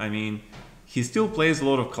legend. Yeah, I mean, he still plays a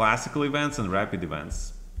lot of classical events and rapid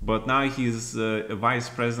events. But now he's a vice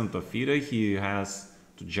president of FIDE. He has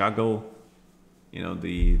to juggle, you know,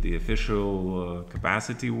 the official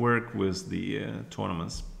capacity work with the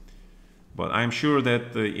tournaments. But I'm sure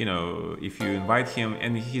that, you know, if you invite him,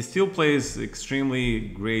 and he still plays extremely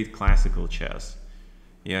great classical chess.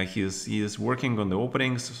 Yeah, he is working on the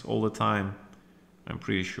openings all the time, I'm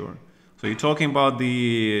pretty sure. So you're talking about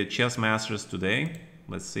the chess masters today.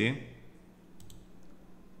 Let's see.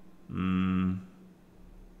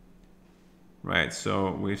 Right,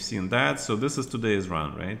 so we've seen that. So this is today's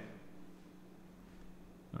run, right?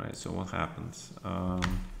 All right, so what happens?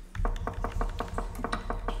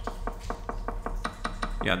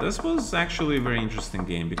 Yeah, this was actually a very interesting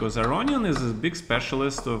game, because Aronian is a big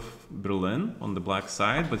specialist of Berlin on the black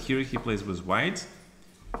side, but here he plays with white.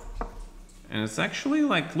 And it's actually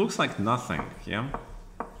like, looks like nothing, yeah?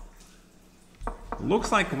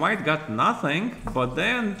 Looks like white got nothing, but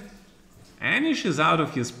then Anish is out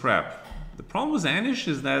of his prep. The problem with Anish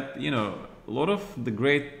is that, you know, a lot of the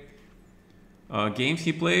great games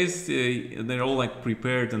he plays, they're all like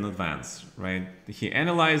prepared in advance, right? He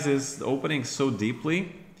analyzes the openings so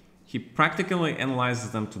deeply, he practically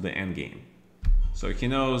analyzes them to the end game. So he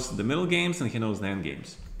knows the middle games and he knows the end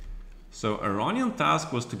games. So Aronian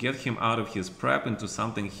task was to get him out of his prep into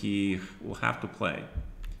something he will have to play.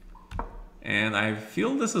 And I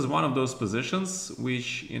feel this is one of those positions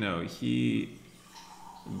which, you know, he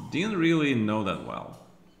didn't really know that well.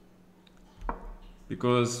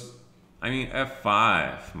 Because, I mean,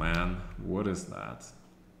 f5, man, what is that?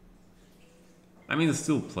 I mean, it's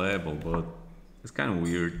still playable, but it's kind of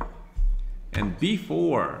weird. And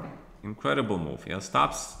b4, incredible move. Yeah,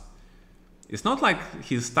 stops. It's not like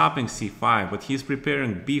he's stopping c5, but he's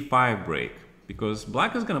preparing b5 break, because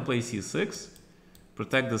black is gonna play c6,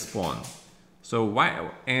 protect this pawn. So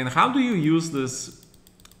why? And how do you use this?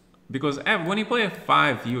 Because when you play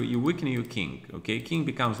f5, you weaken your king. Okay, king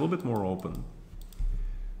becomes a little bit more open.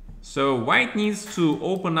 So white needs to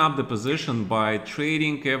open up the position by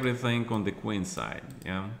trading everything on the queen side,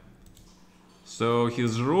 yeah? So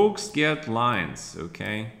his rooks get lines,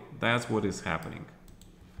 okay? That's what is happening.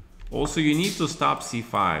 Also, you need to stop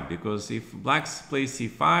c5, because if black plays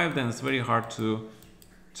c5, then it's very hard to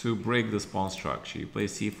break this pawn structure. You play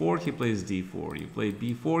c4, he plays d4. You play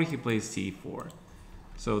b4, he plays c4.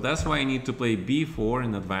 So that's why you need to play b4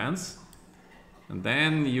 in advance, and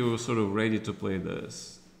then you're sort of ready to play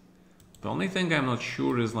this. The only thing I'm not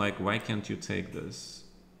sure is, like, why can't you take this?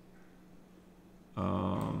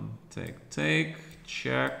 Take,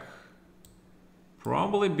 check.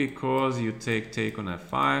 Probably because you take on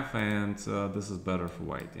f5, and this is better for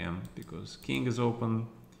white, yeah? Because king is open,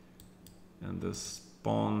 and this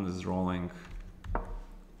pawn is rolling.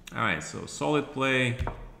 Alright, so solid play.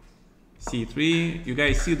 c3. You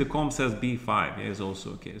guys see the comp says b5, yeah, is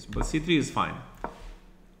also okay. But c3 is fine.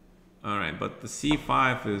 Alright, but the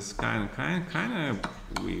c5 is kind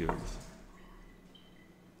of weird.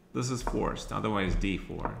 This is forced, otherwise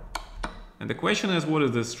d4. And the question is, what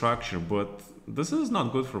is this structure? But this is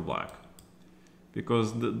not good for black,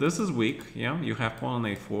 because this is weak, yeah? You have pawn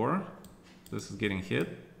on a4. This is getting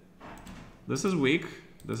hit. This is weak.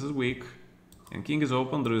 This is weak. And king is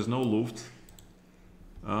open. There is no luft.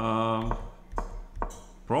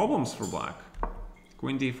 Problems for black.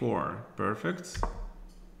 Queen d4. Perfect.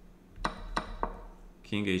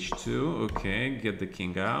 King h2. Okay, get the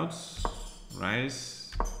king out. Rise.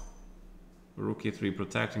 Rook e3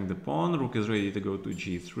 protecting the pawn. Rook is ready to go to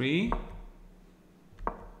g3.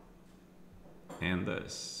 And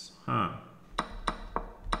this. Huh.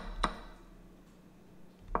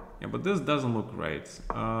 Yeah, but this doesn't look right.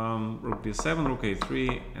 Rook b7, rook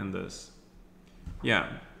a3, and this. Yeah,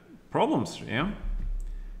 problems, yeah?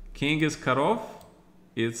 King is cut off.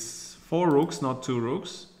 It's 4 rooks, not 2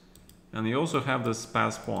 rooks. And you also have this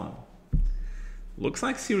pass pawn. Looks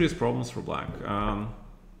like serious problems for black.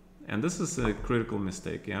 And this is a critical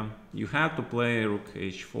mistake, yeah? You had to play rook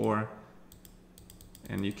h4,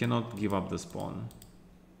 and you cannot give up this pawn.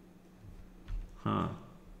 Huh.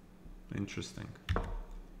 Interesting.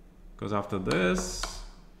 Because after this...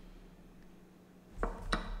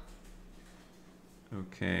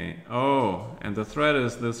 Okay. Oh, and the threat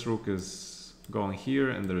is this rook is going here,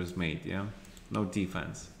 and there is mate, yeah? No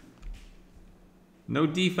defense. No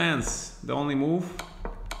defense! The only move.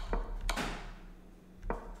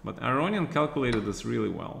 But Aronian calculated this really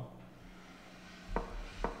well.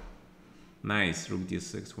 Nice, rook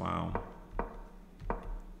d6, wow.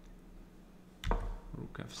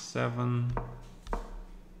 Rook f7.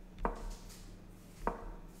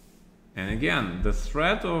 And again, the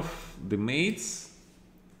threat of the mates,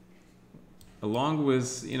 along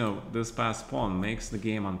with, you know, this passed pawn, makes the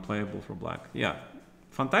game unplayable for black. Yeah,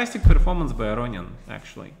 fantastic performance by Aronian,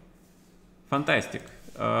 actually. Fantastic.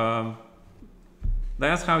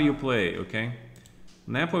 That's how you play, okay?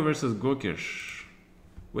 Nepo versus Gukish.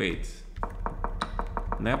 Wait.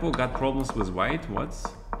 Nepo got problems with white? What?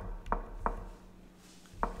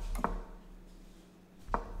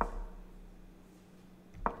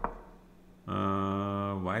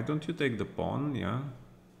 Why don't you take the pawn? Yeah.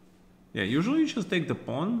 Yeah, usually you just take the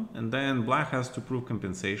pawn, and then black has to prove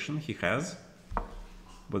compensation. He has.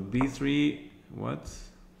 But b3, what?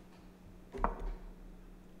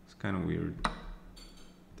 It's kind of weird.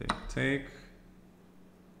 Take.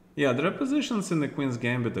 Yeah, there are positions in the Queen's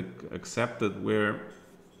Gambit accepted where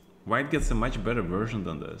white gets a much better version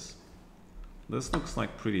than this. This looks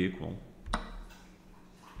like pretty equal.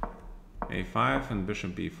 a5 and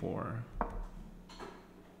bishop b4.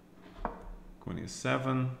 Queen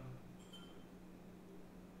e7.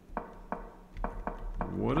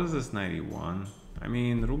 What is this 91? I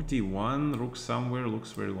mean, rook d1, rook somewhere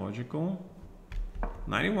looks very logical.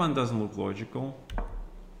 91 doesn't look logical.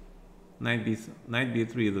 Knight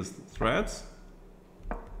b3 is threats.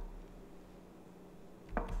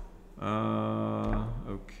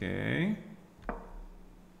 Okay.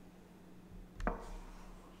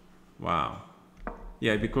 Wow.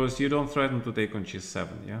 Yeah, because you don't threaten to take on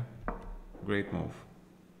g7, yeah? Great move.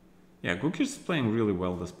 Yeah, Gukish is playing really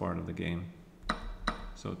well this part of the game.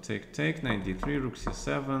 So take, knight d3, rook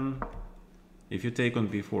c7. If you take on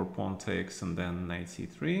b4, pawn takes, and then knight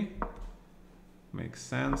c3. Makes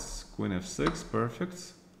sense. Queen f6,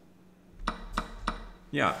 perfect.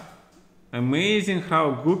 Yeah. Amazing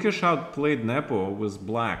how Gukish outplayed Nepo with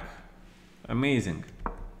black. Amazing.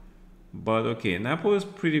 But okay, Nepo is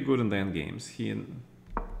pretty good in the endgames.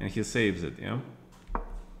 He saves it, yeah?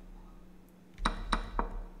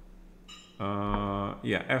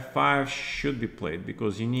 Yeah, f5 should be played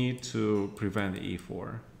because you need to prevent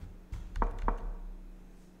e4.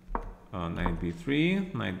 Knight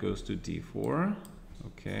b3, knight goes to d4.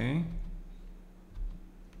 Okay.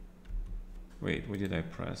 Wait, what did I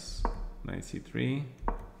press? Knight c3.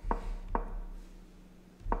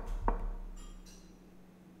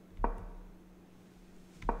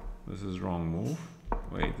 This is wrong move.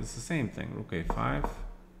 Wait, it's the same thing. Rook a5.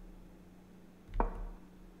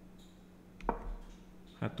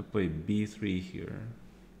 Had to play b3 here.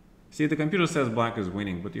 See, the computer says black is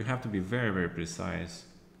winning, but you have to be very, very precise.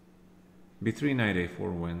 b3, knight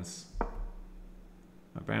a4 wins.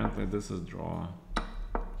 Apparently this is draw.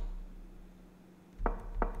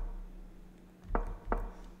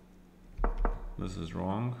 This is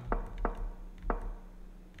wrong.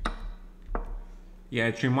 Yeah,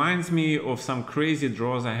 it reminds me of some crazy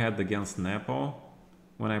draws I had against Nepo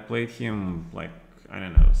when I played him, like, I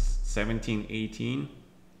don't know, 17, 18,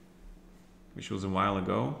 which was a while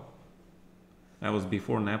ago. That was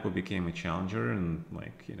before Nepo became a challenger and,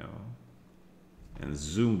 like, you know, and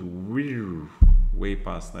zoomed way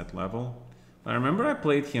past that level. I remember I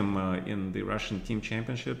played him in the Russian team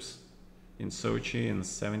championships in Sochi in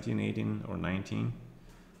 17, 18 or 19.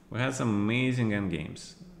 We had some amazing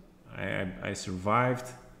endgames. I survived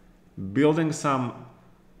building some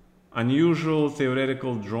unusual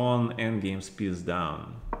theoretical drawn endgames piece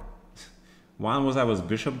down. One was I was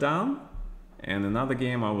bishop down, and another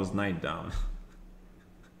game I was knight down.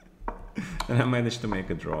 And I managed to make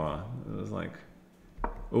a draw. It was like,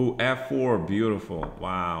 oh, f4, beautiful.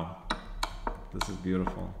 Wow, this is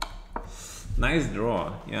beautiful. Nice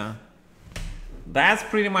draw, yeah. That's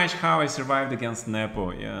pretty much how I survived against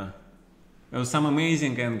Nepo, yeah. There was some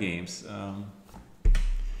amazing endgames. All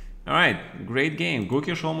right, great game.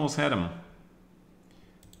 Gukish almost had him.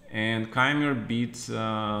 And Kaimir beat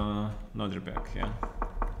Nodrbek, yeah.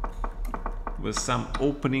 With some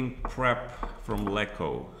opening prep from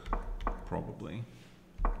Leko, probably.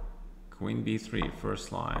 Queen b3,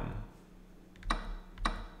 first line.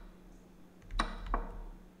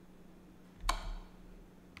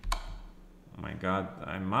 Oh my god,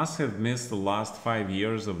 I must have missed the last 5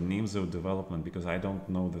 years of Nimzo development because I don't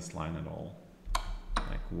know this line at all.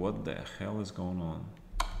 Like, what the hell is going on?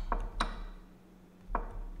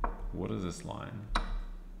 What is this line?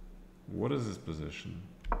 What is this position?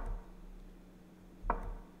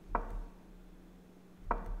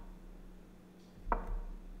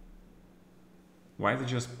 Why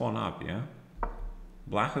did you just pawn up, yeah?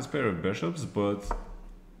 Black has pair of bishops, but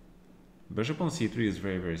bishop on c3 is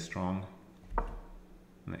very, very strong.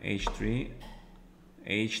 And h3,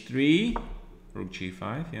 h3, rook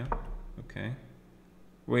g5, yeah, okay.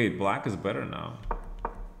 Wait, black is better now.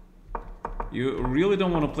 You really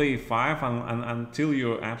don't want to play e5 until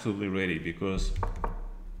you're absolutely ready, because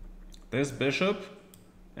this bishop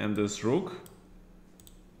and this rook,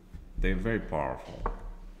 they're very powerful.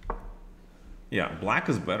 Yeah, black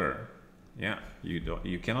is better. Yeah,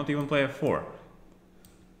 you cannot even play f4.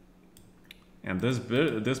 And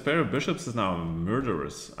this pair of bishops is now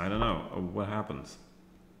murderous. I don't know what happens.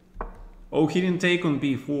 Oh, he didn't take on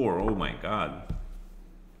b4. Oh my god.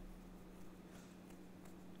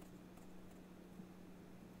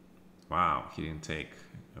 Wow, he didn't take.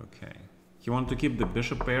 Okay. He wanted to keep the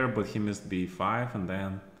bishop pair, but he missed b5, and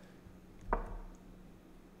then...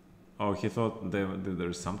 Oh, he thought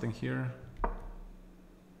there's something here.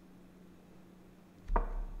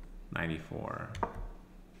 94.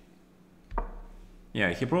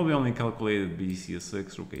 Yeah, he probably only calculated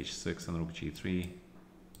bc6, rook h6, and rook g3,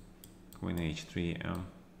 queen h3.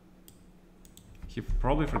 He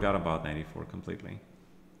probably forgot about 94 completely.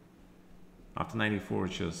 After 94,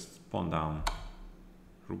 just pawn down,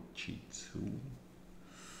 rook g2.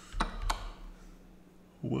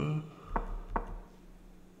 What?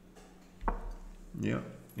 Yeah,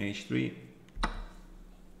 h3.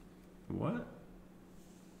 What?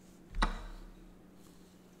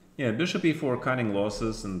 Yeah, bishop e4 cutting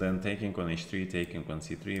losses and then taking on h3, taking on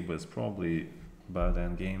c3, but it's probably bad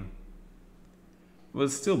endgame. But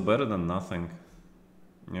it's still better than nothing.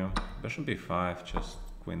 You know, bishop e5, just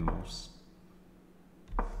queen moves.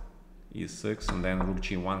 e6 and then rook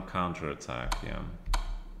g1 counterattack, yeah.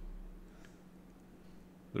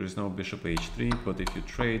 There is no bishop h3, but if you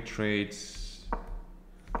trade,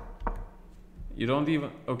 you don't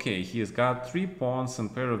even... Okay, he has got 3 pawns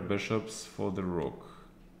and pair of bishops for the rook.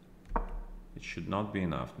 It should not be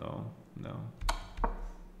enough, no.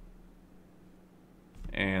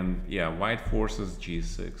 And yeah, white forces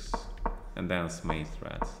g6 and then it's mate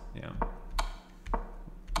threat, yeah.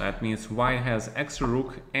 That means white has extra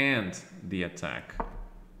rook and the attack.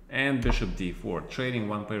 And bishop d4, trading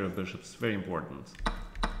one pair of bishops, very important.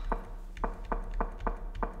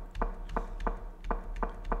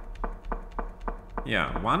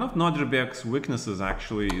 Yeah, one of Nodrbek's weaknesses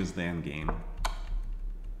actually is the endgame.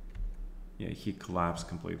 Yeah, he collapsed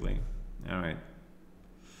completely. Alright.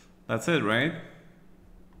 That's it, right?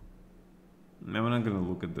 I'm not gonna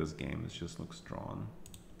look at this game, it just looks drawn.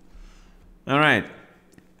 Alright.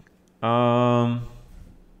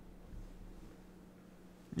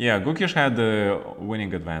 Yeah, Gukish had the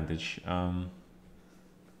winning advantage. Alright,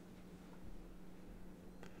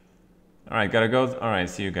 gotta go. Alright,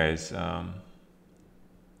 see you guys.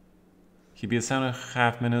 He beat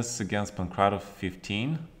 7.5 minutes against Pankratov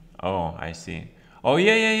 15. Oh, I see. Oh,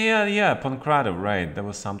 yeah, Pankratov, right. There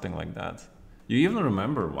was something like that. You even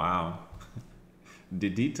remember, wow. The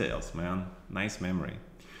details, man. Nice memory.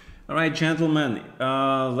 All right, gentlemen,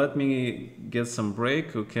 let me get some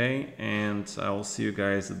break, okay? And I will see you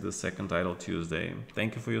guys at the second title Tuesday.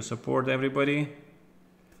 Thank you for your support, everybody.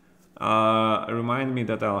 Remind me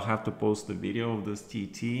that I'll have to post the video of this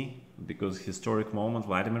TT because historic moment,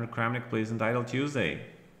 Vladimir Kramnik plays in title Tuesday.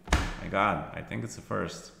 My God, I think it's the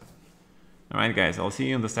first. All right, guys, I'll see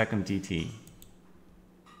you in the second TT.